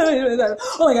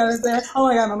 oh my God, it's there. Oh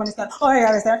my God, my money's gone. Oh my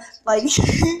God, it's there. Like,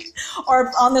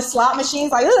 or on the slot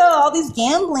machines, like, all these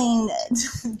gambling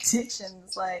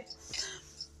addictions. Like,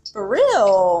 for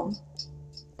real.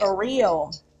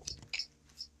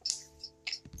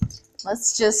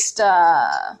 Let's just,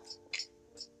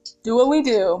 do what we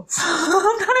do.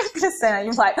 I'm not even gonna say that.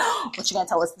 You're like, what you gonna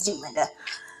tell us to do, Linda?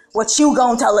 What you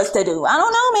gonna tell us to do? I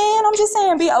don't know, man. I'm just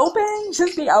saying, be open.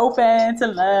 Just be open to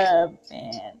love,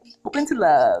 man. Open to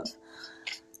love.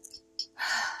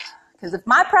 Because if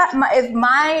if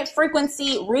my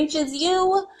frequency reaches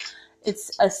you,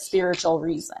 it's a spiritual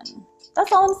reason.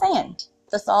 That's all I'm saying.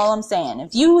 That's all I'm saying.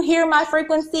 If you hear my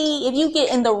frequency, if you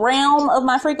get in the realm of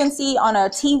my frequency on a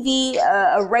TV,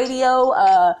 a radio,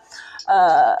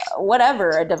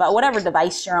 whatever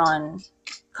device you're on,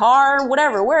 car,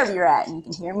 whatever, wherever you're at, and you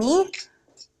can hear me.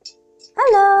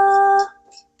 Hello.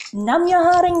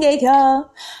 Namya Renge-kyo.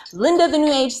 Linda the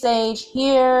New Age Sage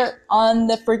here on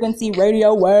the frequency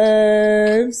radio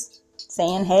waves.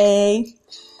 Saying hey.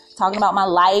 Talking about my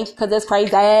life because it's crazy.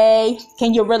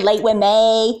 Can you relate with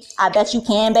me? I bet you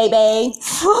can, baby.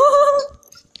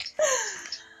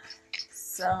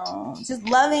 So just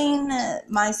loving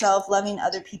myself, loving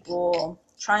other people,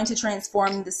 trying to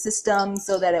transform the system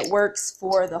so that it works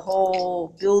for the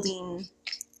whole, building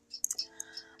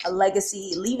a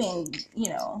legacy, leaving,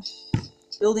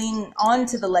 building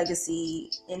onto the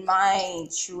legacy in my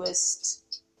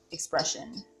truest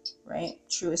expression, right?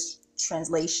 Truest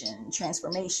translation,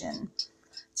 transformation,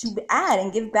 to add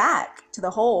and give back to the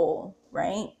whole,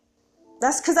 right?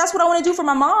 That's what I want to do for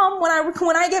my mom when I reach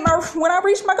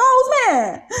my goals,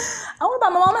 man. I want to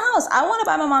buy my mom a house. I want to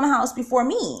buy my mom a house before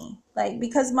me, like,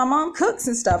 because my mom cooks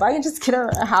and stuff. I can just get her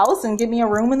a house and give me a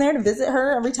room in there to visit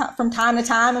her every time, from time to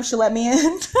time, if she'll let me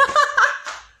in.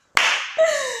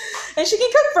 And she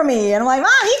can cook for me. And I'm like,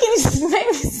 Mom, you can just make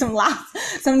me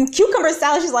some cucumber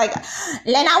salad. She's like,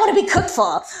 Len, I want to be cooked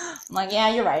for. I'm like, yeah,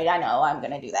 you're right. I know. I'm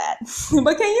going to do that.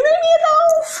 But can you make me a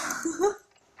loaf?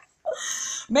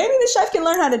 Maybe the chef can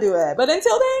learn how to do it. But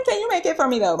until then, can you make it for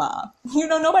me though, Mom?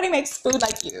 Nobody makes food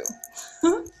like you.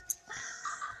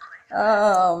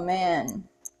 Oh, man.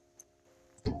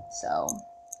 So,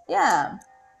 yeah.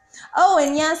 Oh,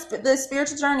 and yes, the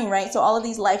spiritual journey, right? So all of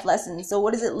these life lessons. So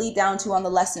what does it lead down to on the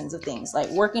lessons of things? Like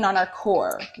working on our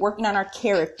core, working on our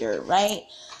character, right?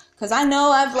 Because I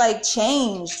know I've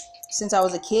changed since I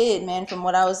was a kid, man, from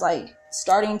what I was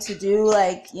starting to do,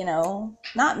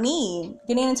 not me,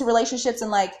 getting into relationships,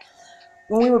 and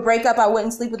when we would break up, I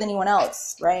wouldn't sleep with anyone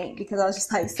else, right? Because I was just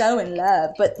so in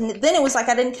love. But then it was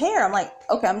I didn't care. I'm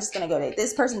okay, I'm just going to go date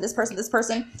this person, this person, this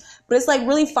person. But it's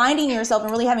really finding yourself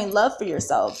and really having love for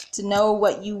yourself to know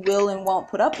what you will and won't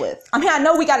put up with. I mean, I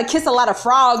know we got to kiss a lot of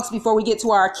frogs before we get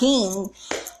to our king.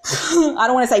 I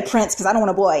don't want to say prince because I don't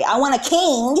want a boy. I want a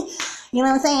king. You know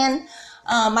what I'm saying?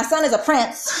 My son is a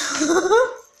prince.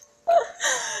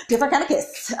 Different kind of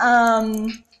kiss.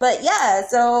 But yeah,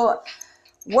 so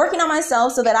working on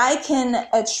myself so that I can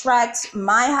attract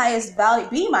my highest value,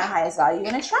 be my highest value,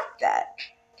 and attract that.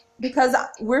 Because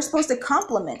we're supposed to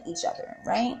complement each other,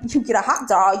 right? You get a hot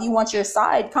dog, you want your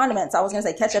side condiments. I was going to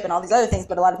say ketchup and all these other things,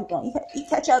 but a lot of people don't eat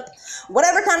ketchup.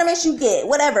 Whatever condiments you get,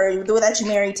 whatever, that you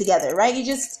marry together, right? You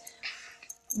just,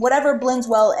 whatever blends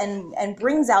well and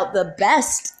brings out the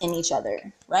best in each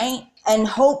other, right? And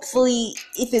hopefully,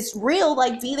 if it's real,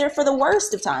 be there for the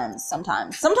worst of times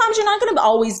sometimes. Sometimes you're not going to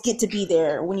always get to be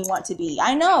there when you want to be.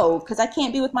 I know, because I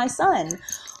can't be with my son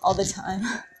all the time.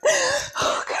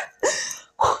 Oh, God.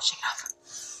 Oh, shake it off.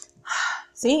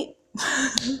 See?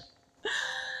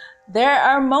 There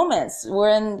are moments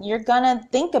when you're going to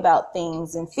think about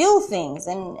things and feel things,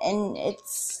 and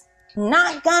it's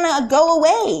not going to go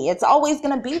away. It's always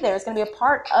going to be there. It's going to be a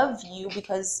part of you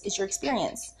because it's your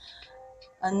experience.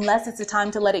 Unless it's a time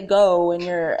to let it go and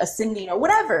you're ascending or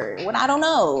whatever. I don't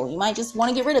know. You might just want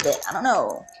to get rid of it. I don't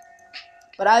know.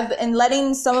 But in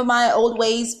letting some of my old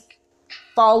ways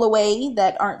fall away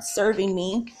that aren't serving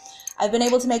me, I've been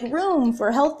able to make room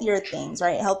for healthier things,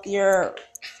 right? Healthier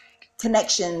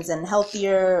connections and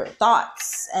healthier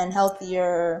thoughts and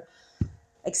healthier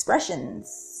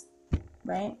expressions,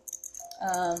 right?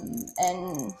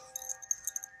 And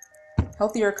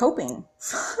healthier coping.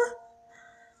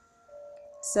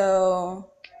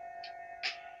 So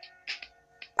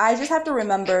I just have to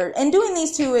remember, and doing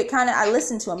these two, I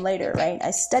listen to them later, right?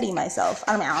 I study myself.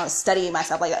 I don't study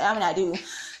myself. I do,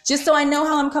 just so I know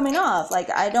how I'm coming off.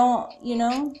 I don't,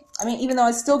 even though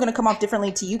it's still going to come off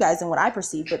differently to you guys than what I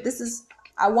perceive, but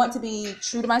I want to be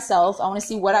true to myself. I want to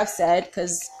see what I've said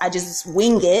because I just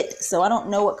wing it. So I don't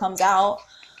know what comes out,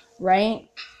 right?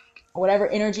 Whatever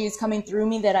energy is coming through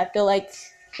me that I feel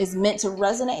is meant to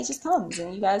resonate, it just comes.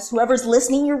 And you guys, whoever's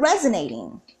listening, you're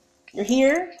resonating. You're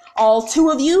here, all two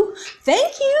of you.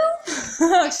 Thank you.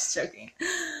 I'm just joking.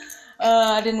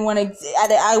 I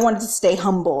wanted to stay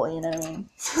humble, you know what I mean?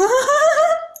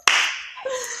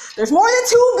 There's more than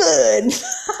two good.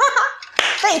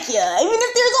 Thank you. Even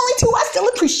if there's only two, I still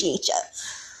appreciate you.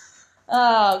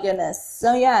 Oh, goodness.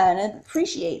 So, yeah, and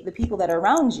appreciate the people that are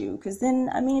around you. Because then,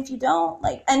 if you don't,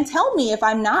 and tell me if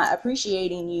I'm not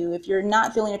appreciating you, if you're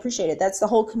not feeling appreciated. That's the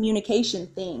whole communication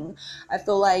thing. I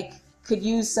feel could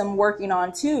use some working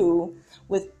on too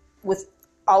with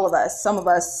all of us, some of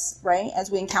us, right?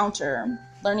 As we encounter,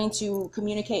 learning to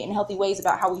communicate in healthy ways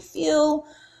about how we feel.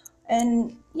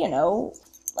 And, you know,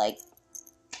 like,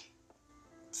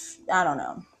 I don't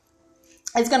know.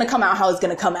 It's going to come out how it's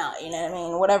going to come out. You know what I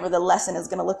mean? Whatever the lesson is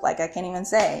going to look like, I can't even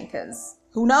say, because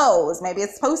who knows? Maybe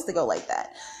it's supposed to go like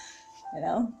that. You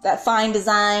know, that fine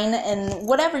design and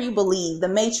whatever you believe, the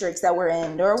matrix that we're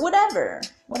in, or whatever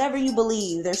you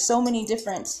believe. There's so many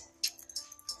different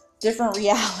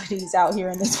realities out here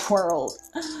in this world.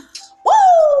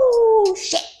 Woo!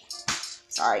 Shit.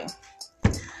 Sorry.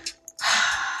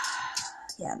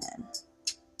 Yeah,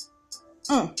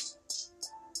 man.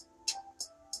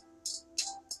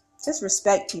 Just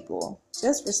respect people.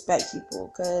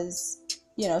 Because,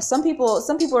 you know, some people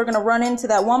are going to run into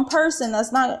that one person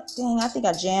that's not, dang, I think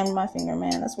I jammed my finger,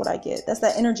 man. That's what I get. That's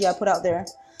that energy I put out there.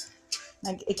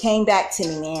 Like, it came back to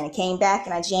me, man. It came back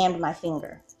and I jammed my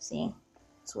finger. See?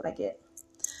 That's what I get.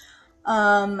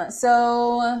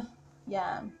 So,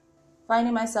 yeah.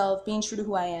 Finding myself, being true to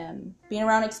who I am, being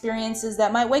around experiences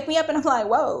that might wake me up and I'm like,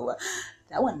 whoa,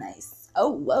 that wasn't nice. Oh,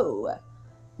 whoa.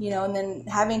 You know, and then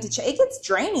having to it gets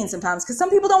draining sometimes because some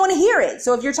people don't want to hear it.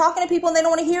 So if you're talking to people and they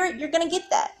don't want to hear it, you're going to get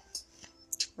that,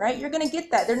 right? You're going to get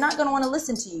that. They're not going to want to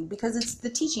listen to you because it's the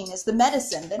teaching. It's the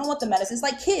medicine. They don't want the medicine. It's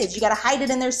like kids. You got to hide it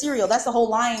in their cereal. That's the whole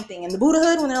lying thing. In the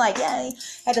Buddhahood, when they're like, yeah, you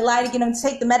had to lie to get them to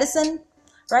take the medicine,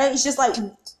 right? It's just like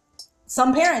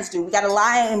some parents do. We got to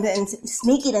lie and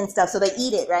sneak it and stuff so they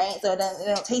eat it, right? So they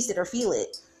don't taste it or feel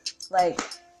it. Like,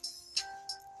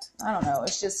 I don't know.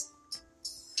 It's just,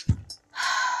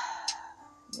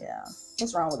 yeah.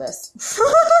 What's wrong with us?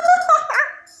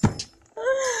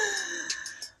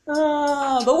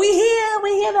 But we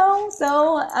here though.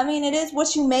 So, I mean, it is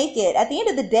what you make it. At the end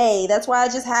of the day, that's why I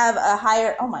just have a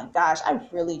higher, oh my gosh, I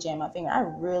really jammed my finger. I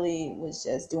really was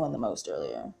just doing the most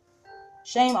earlier.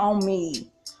 Shame on me.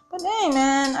 But dang,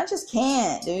 man, I just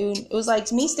can't, dude. It was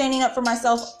like me standing up for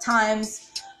myself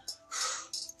times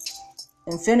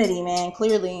infinity, man.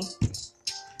 Clearly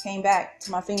came back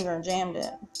to my finger and jammed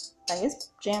it. Like, it's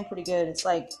jammed pretty good. It's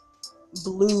like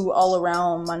blue all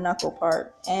around my knuckle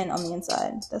part and on the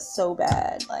inside. That's so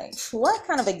bad. Like, what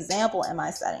kind of example am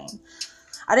I setting?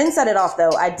 I didn't set it off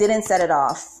though. I didn't set it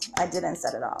off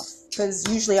because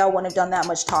usually I wouldn't have done that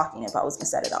much talking if I was gonna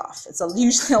set it off. It's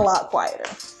usually a lot quieter.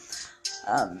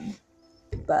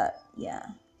 But yeah,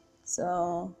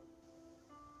 so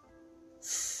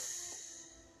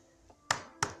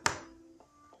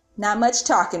not much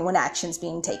talking when action's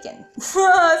being taken.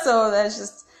 So that's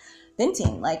just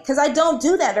venting, like, because I don't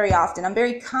do that very often. I'm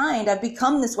very kind. I've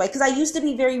become this way because I used to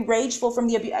be very rageful from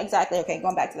the abuse. Exactly. Okay,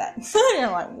 going back to that.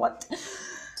 You're like, what?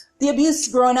 The abuse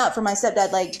growing up from my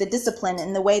stepdad, like the discipline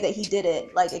and the way that he did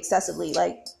it, like excessively,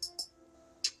 like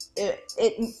it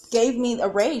gave me a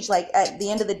rage. Like at the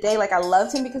end of the day, like I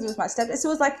loved him because he was my stepdad. So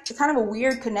it was like kind of a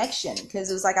weird connection because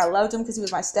it was like I loved him because he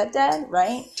was my stepdad,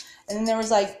 right? And then there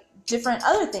was like different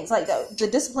other things, like the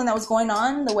discipline that was going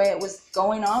on, the way it was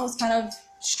going on was kind of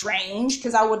strange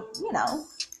because I would, you know, hell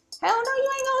no,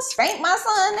 you ain't gonna spank my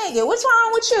son, nigga. What's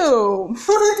wrong with you?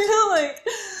 Like,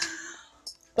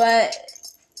 but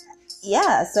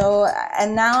yeah, so,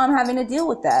 and now I'm having to deal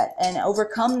with that and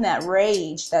overcome that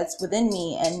rage that's within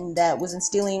me and that was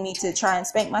instilling me to try and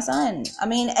spank my son. I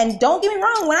mean, and don't get me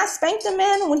wrong, when I spanked him,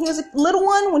 man, when he was a little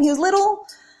one, when he was little,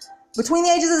 between the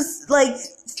ages of like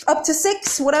up to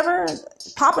 6, whatever,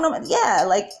 popping them, yeah,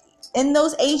 like in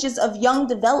those ages of young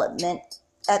development,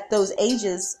 at those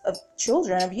ages of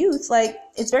children, of youth, like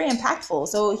it's very impactful.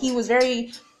 So he was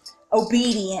very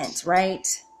obedient, right?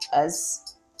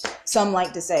 As some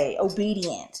like to say,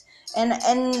 obedient. And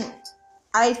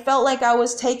I felt like I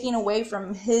was taking away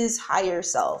from his higher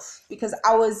self because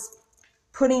I was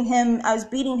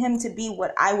beating him to be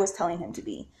what I was telling him to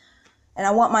be. And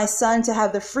I want my son to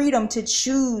have the freedom to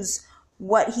choose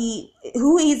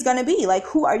who he's going to be. Like,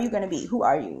 who are you going to be? Who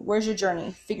are you? Where's your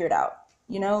journey? Figure it out.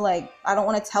 You know, like, I don't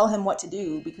want to tell him what to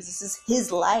do because this is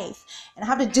his life. And I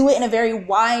have to do it in a very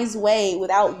wise way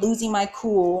without losing my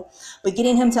cool, but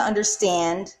getting him to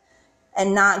understand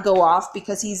and not go off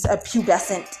because he's a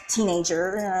pubescent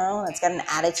teenager, you know, that's got an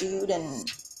attitude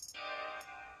and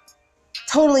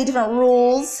totally different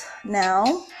rules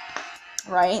now,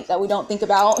 right? That we don't think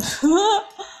about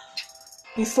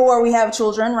before we have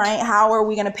children, right? How are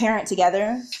we going to parent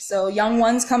together? So young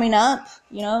ones coming up,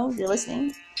 you know, if you're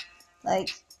listening,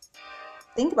 like,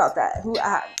 think about that.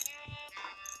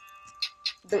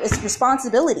 It's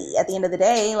responsibility at the end of the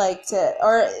day, like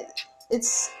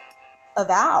it's a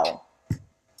vow.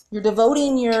 You're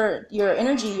devoting your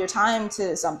energy, your time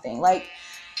to something. Like,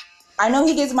 I know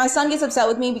my son gets upset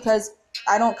with me because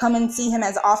I don't come and see him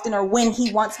as often or when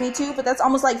he wants me to, but that's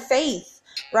almost like faith,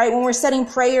 right? When we're setting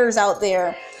prayers out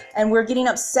there and we're getting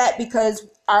upset because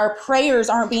our prayers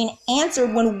aren't being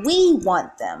answered when we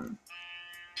want them.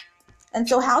 And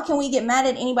so how can we get mad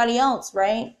at anybody else,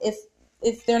 right?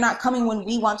 If they're not coming when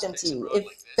we want them to. If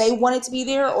they wanted to be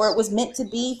there or it was meant to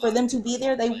be for them to be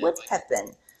there, they would have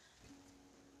been.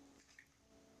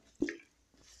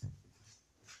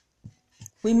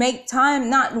 We make time,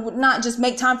 not just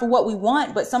make time for what we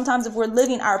want, but sometimes if we're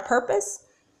living our purpose,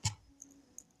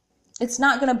 it's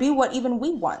not going to be what even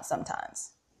we want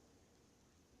sometimes.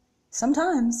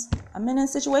 Sometimes I'm in a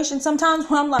situation sometimes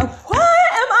where I'm like, why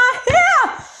am I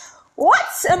here? What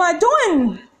am I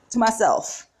doing to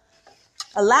myself?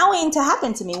 Allowing to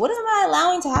happen to me. What am I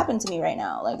allowing to happen to me right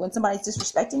now? Like when somebody's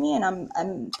disrespecting me and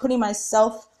I'm putting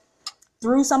myself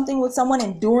through something with someone,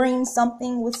 enduring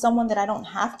something with someone that I don't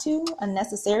have to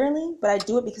unnecessarily, but I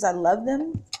do it because I love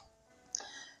them.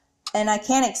 And I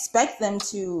can't expect them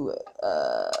to,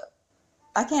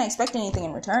 I can't expect anything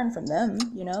in return from them.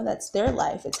 You know, that's their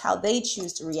life. It's how they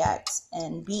choose to react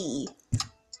and be.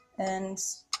 And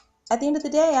at the end of the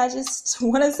day, I just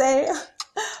want to say,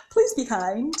 please be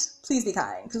kind. Please be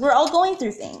kind. Because we're all going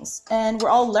through things and we're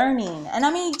all learning. And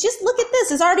I mean, just look at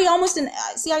this. It's already almost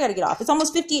I got to get off. It's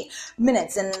almost 50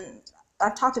 minutes and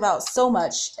I've talked about so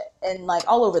much and like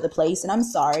all over the place. And I'm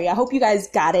sorry. I hope you guys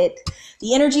got it.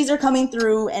 The energies are coming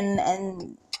through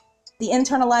and the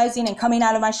internalizing and coming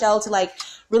out of my shell to like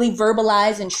really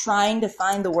verbalize and trying to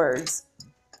find the words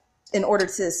in order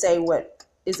to say what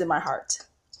is in my heart.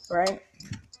 Right?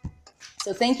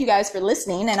 So thank you guys for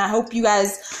listening, and I hope you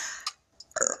guys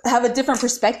have a different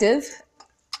perspective,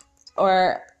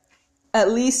 or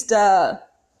at least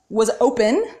was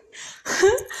open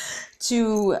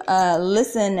to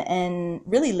listen and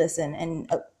really listen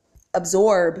and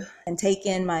absorb and take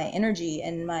in my energy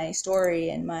and my story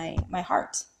and my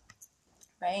heart,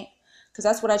 right? Because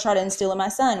that's what I try to instill in my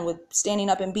son with standing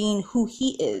up and being who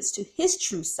he is, to his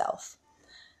true self,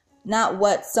 not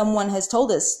what someone has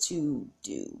told us to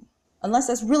do. Unless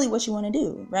that's really what you want to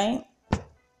do, right?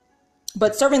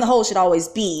 But serving the whole should always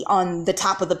be on the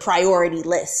top of the priority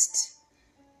list.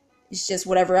 It's just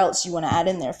whatever else you want to add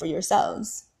in there for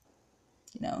yourselves,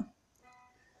 you know.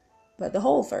 But the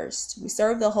whole first. We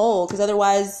serve the whole, because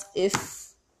otherwise,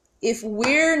 if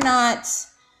we're not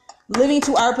living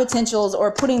to our potentials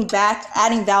or putting back,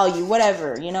 adding value,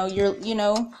 whatever,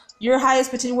 your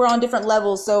highest potential, we're on different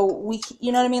levels, so we,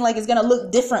 you know what I mean? Like it's gonna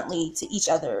look differently to each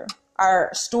other.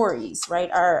 Our stories, right?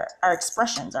 Our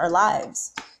expressions, our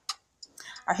lives,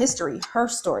 our history, her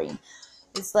story.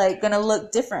 It's like going to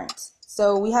look different.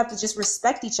 So we have to just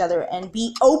respect each other and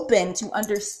be open to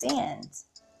understand.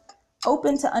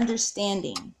 Open to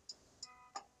understanding.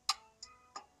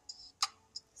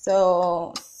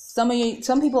 So some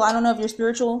people, I don't know if you're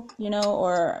spiritual,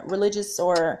 or religious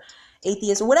or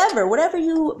atheist or whatever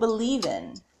you believe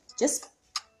in, just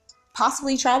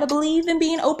possibly try to believe in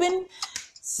being open.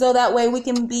 So that way we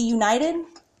can be united.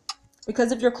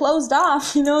 Because if you're closed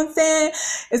off, you know what I'm saying?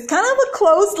 It's kind of a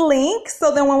closed link.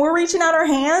 So then when we're reaching out our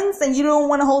hands and you don't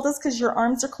want to hold us because your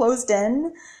arms are closed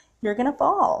in, you're going to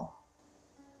fall.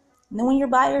 And then when you're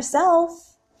by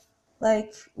yourself,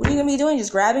 like, what are you going to be doing?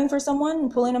 Just grabbing for someone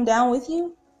and pulling them down with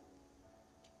you?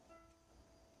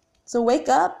 So wake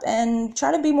up and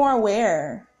try to be more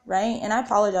aware, right? And I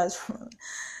apologize for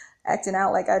acting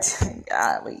out like I did.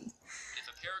 Golly.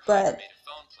 But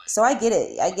so I get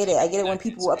it. I get it when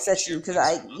people upset you because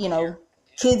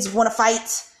kids want to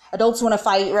fight. Adults want to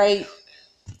fight, right?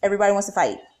 Everybody wants to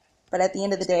fight. But at the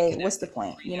end of the day, what's the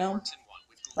point,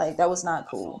 Like, that was not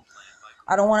cool.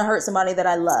 I don't want to hurt somebody that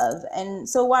I love. And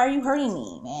so why are you hurting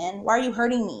me, man? Why are you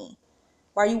hurting me?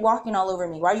 Why are you walking all over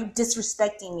me? Why are you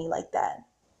disrespecting me like that?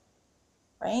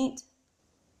 Right?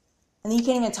 And then you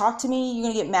can't even talk to me. You're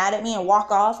going to get mad at me and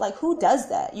walk off. Like, who does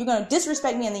that? You're going to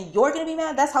disrespect me and then you're going to be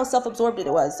mad? That's how self-absorbed it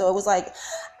was. So it was like,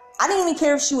 I didn't even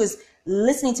care if she was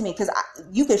listening to me because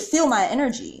you could feel my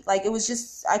energy. Like, it was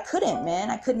just, I couldn't, man.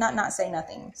 I could not say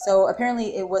nothing. So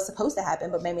apparently it was supposed to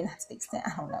happen, but maybe not to the extent.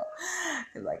 I don't know.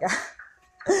 Like,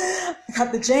 I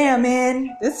got the jam,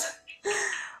 man.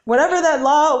 Whatever that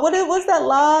law, what's that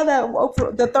law,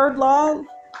 the third law,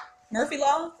 Murphy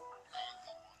law?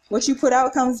 What you put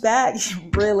out comes back.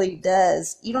 It really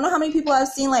does. You don't know how many people I've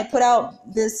seen like put out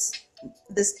this,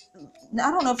 I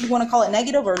don't know if you want to call it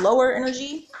negative or lower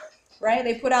energy, right?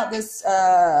 They put out this,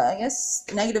 I guess,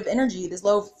 negative energy, this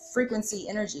low frequency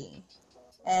energy.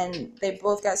 And they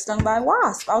both got stung by a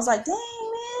wasp. I was like, dang,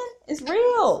 man, it's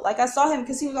real. Like, I saw him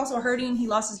because he was also hurting. He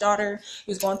lost his daughter.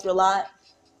 He was going through a lot.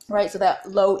 right? So that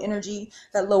low energy,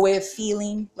 that low way of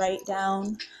feeling, right,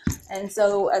 down. And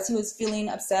so as he was feeling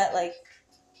upset, like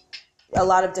a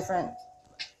lot of different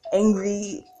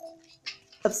angry,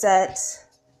 upset,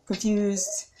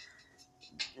 confused,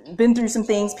 been through some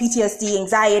things, PTSD,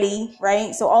 anxiety,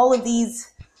 right? So all of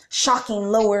these shocking,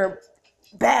 lower,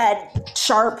 bad,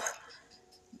 sharp,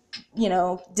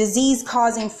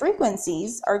 disease-causing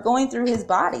frequencies are going through his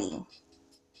body,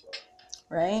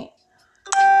 right?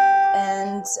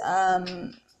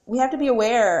 And we have to be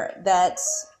aware that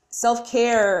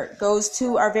self-care goes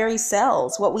to our very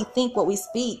cells, what we think, what we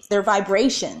speak, their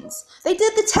vibrations. They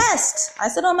did the test. I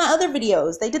said on my other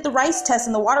videos, they did the rice test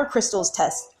and the water crystals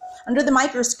test under the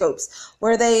microscopes,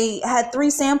 where they had 3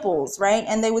 samples, right?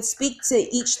 And they would speak to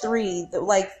each 3,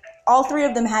 like all 3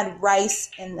 of them had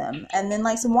rice in them, and then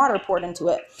like some water poured into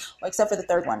it, except for the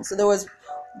third one. So there was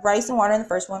rice and water in the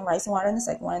first one, rice and water in the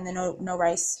second one, and then no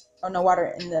rice or no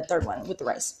water in the third one with the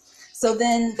rice. So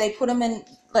then they put them in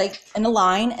a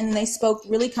line, and they spoke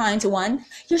really kind to one.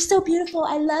 You're so beautiful.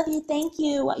 I love you. Thank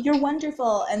you. You're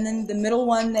wonderful. And then the middle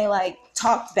one, they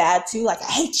talked bad to, I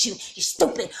hate you. You're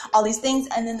stupid. All these things.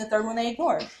 And then the third one they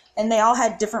ignored. And they all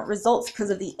had different results because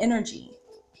of the energy.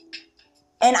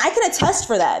 And I can attest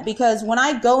for that, because when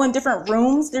I go in different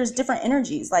rooms, there's different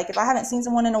energies. Like if I haven't seen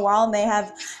someone in a while and they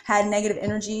have had negative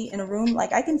energy in a room,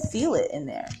 I can feel it in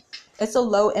there. It's a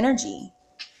low energy.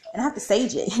 And I have to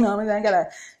sage it, I gotta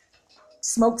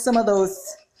smoke some of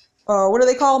those, what are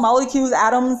they called? Molecules,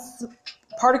 atoms,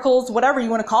 particles, whatever you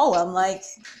want to call them. Like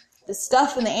the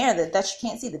stuff in the air that you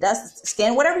can't see, the dust, the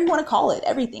skin, whatever you want to call it,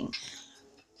 everything.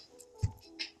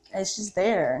 It's just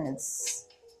there, and it's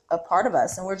a part of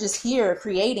us. And we're just here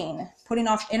creating, putting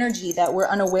off energy that we're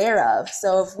unaware of.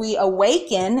 So if we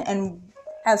awaken and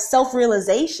have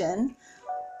self-realization,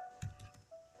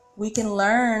 we can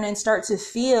learn and start to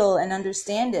feel and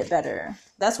understand it better.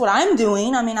 That's what I'm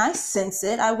doing. I mean, I sense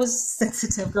it. I was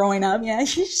sensitive growing up. Yeah,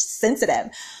 sensitive.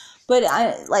 But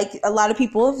like a lot of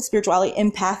people, spirituality,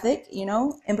 empathic,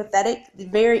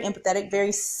 empathetic,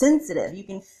 very sensitive. You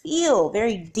can feel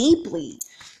very deeply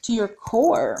to your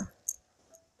core,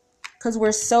 because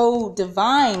we're so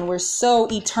divine. We're so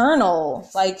eternal.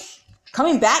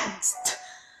 Coming back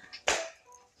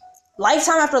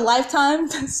lifetime after lifetime,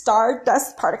 star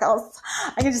dust particles.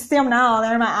 I can just see them now.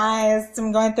 They're in my eyes.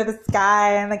 I'm going through the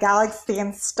sky and the galaxy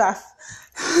and stuff.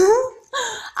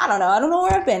 I don't know. I don't know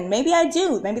where I've been. Maybe I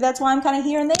do. Maybe that's why I'm kind of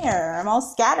here and there. I'm all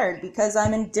scattered because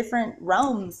I'm in different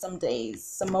realms some days,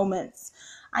 some moments.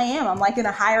 I am. I'm in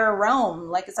a higher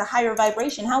realm. It's a higher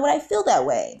vibration. How would I feel that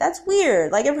way? That's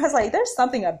weird. Everyone's there's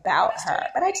something about her,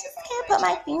 but I just can't put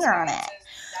my finger on it.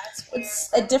 It's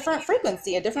a different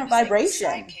frequency, a different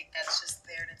vibration,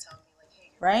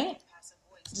 right?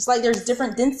 Just like there's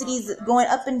different densities going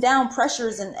up and down,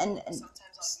 pressures, and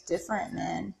it's different,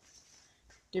 man.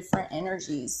 Different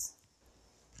energies.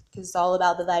 Because it's all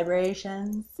about the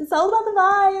vibrations. It's all about the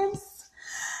vibes.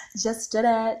 Just did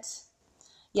it.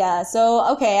 Yeah, so,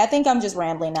 okay, I think I'm just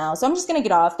rambling now. So I'm just going to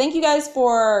get off. Thank you guys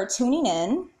for tuning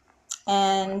in.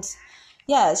 And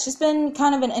yeah, it's just been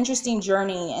kind of an interesting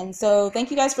journey. And so thank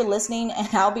you guys for listening,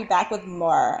 and I'll be back with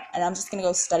more. And I'm just going to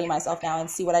go study myself now and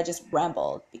see what I just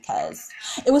rambled, because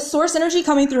it was source energy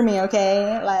coming through me,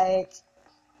 okay?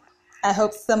 I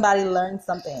hope somebody learned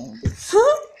something.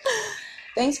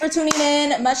 Thanks for tuning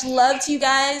in. Much love to you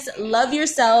guys. Love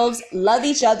yourselves. Love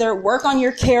each other. Work on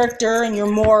your character and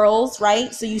your morals,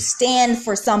 right? So you stand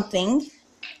for something.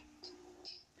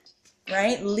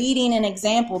 Right? Leading an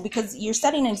example, because you're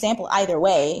setting an example either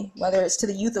way, whether it's to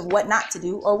the youth of what not to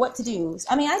do or what to do.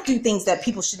 I mean, I do things that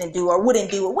people shouldn't do or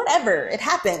wouldn't do or whatever. It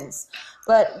happens.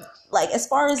 But as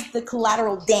far as the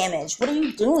collateral damage, what are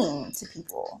you doing to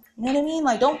people? You know what I mean?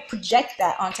 Don't project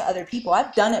that onto other people.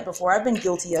 I've done it before. I've been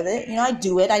guilty of it. I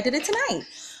do it. I did it tonight.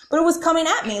 But it was coming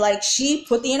at me. She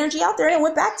put the energy out there and it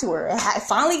went back to her. It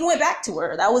finally went back to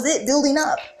her. That was it, building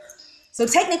up. So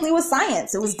technically it was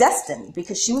science. It was destined,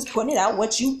 because she was putting it out.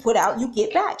 What you put out, you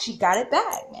get back. She got it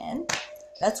back, man.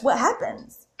 That's what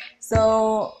happens.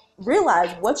 So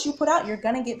realize what you put out, you're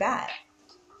going to get back.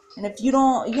 And if you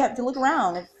don't, you have to look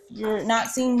around. If you're not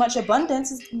seeing much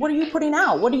abundance, what are you putting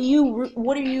out? What are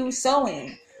you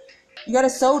sowing? You got to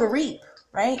sow to reap,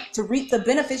 right? To reap the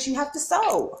benefits, you have to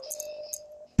sow.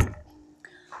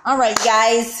 All right,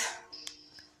 guys.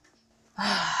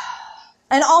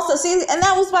 And also, see, and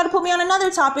that was about to put me on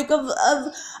another topic of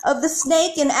the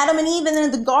snake and Adam and Eve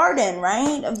in the garden,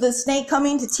 right? Of the snake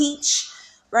coming to teach,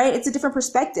 right? It's a different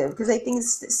perspective, because I think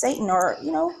it's Satan, or,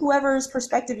 whoever's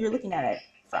perspective you're looking at it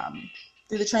from,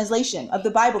 through the translation of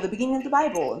the Bible, the beginning of the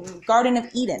Bible, the Garden of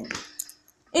Eden.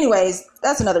 Anyways,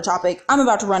 that's another topic. I'm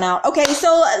about to run out. Okay,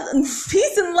 so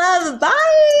peace and love. Bye,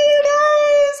 you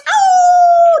guys.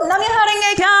 Oh, Namyo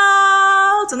Renge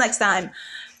Kyo. Till next time.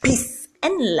 Peace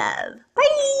and love.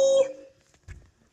 Bye.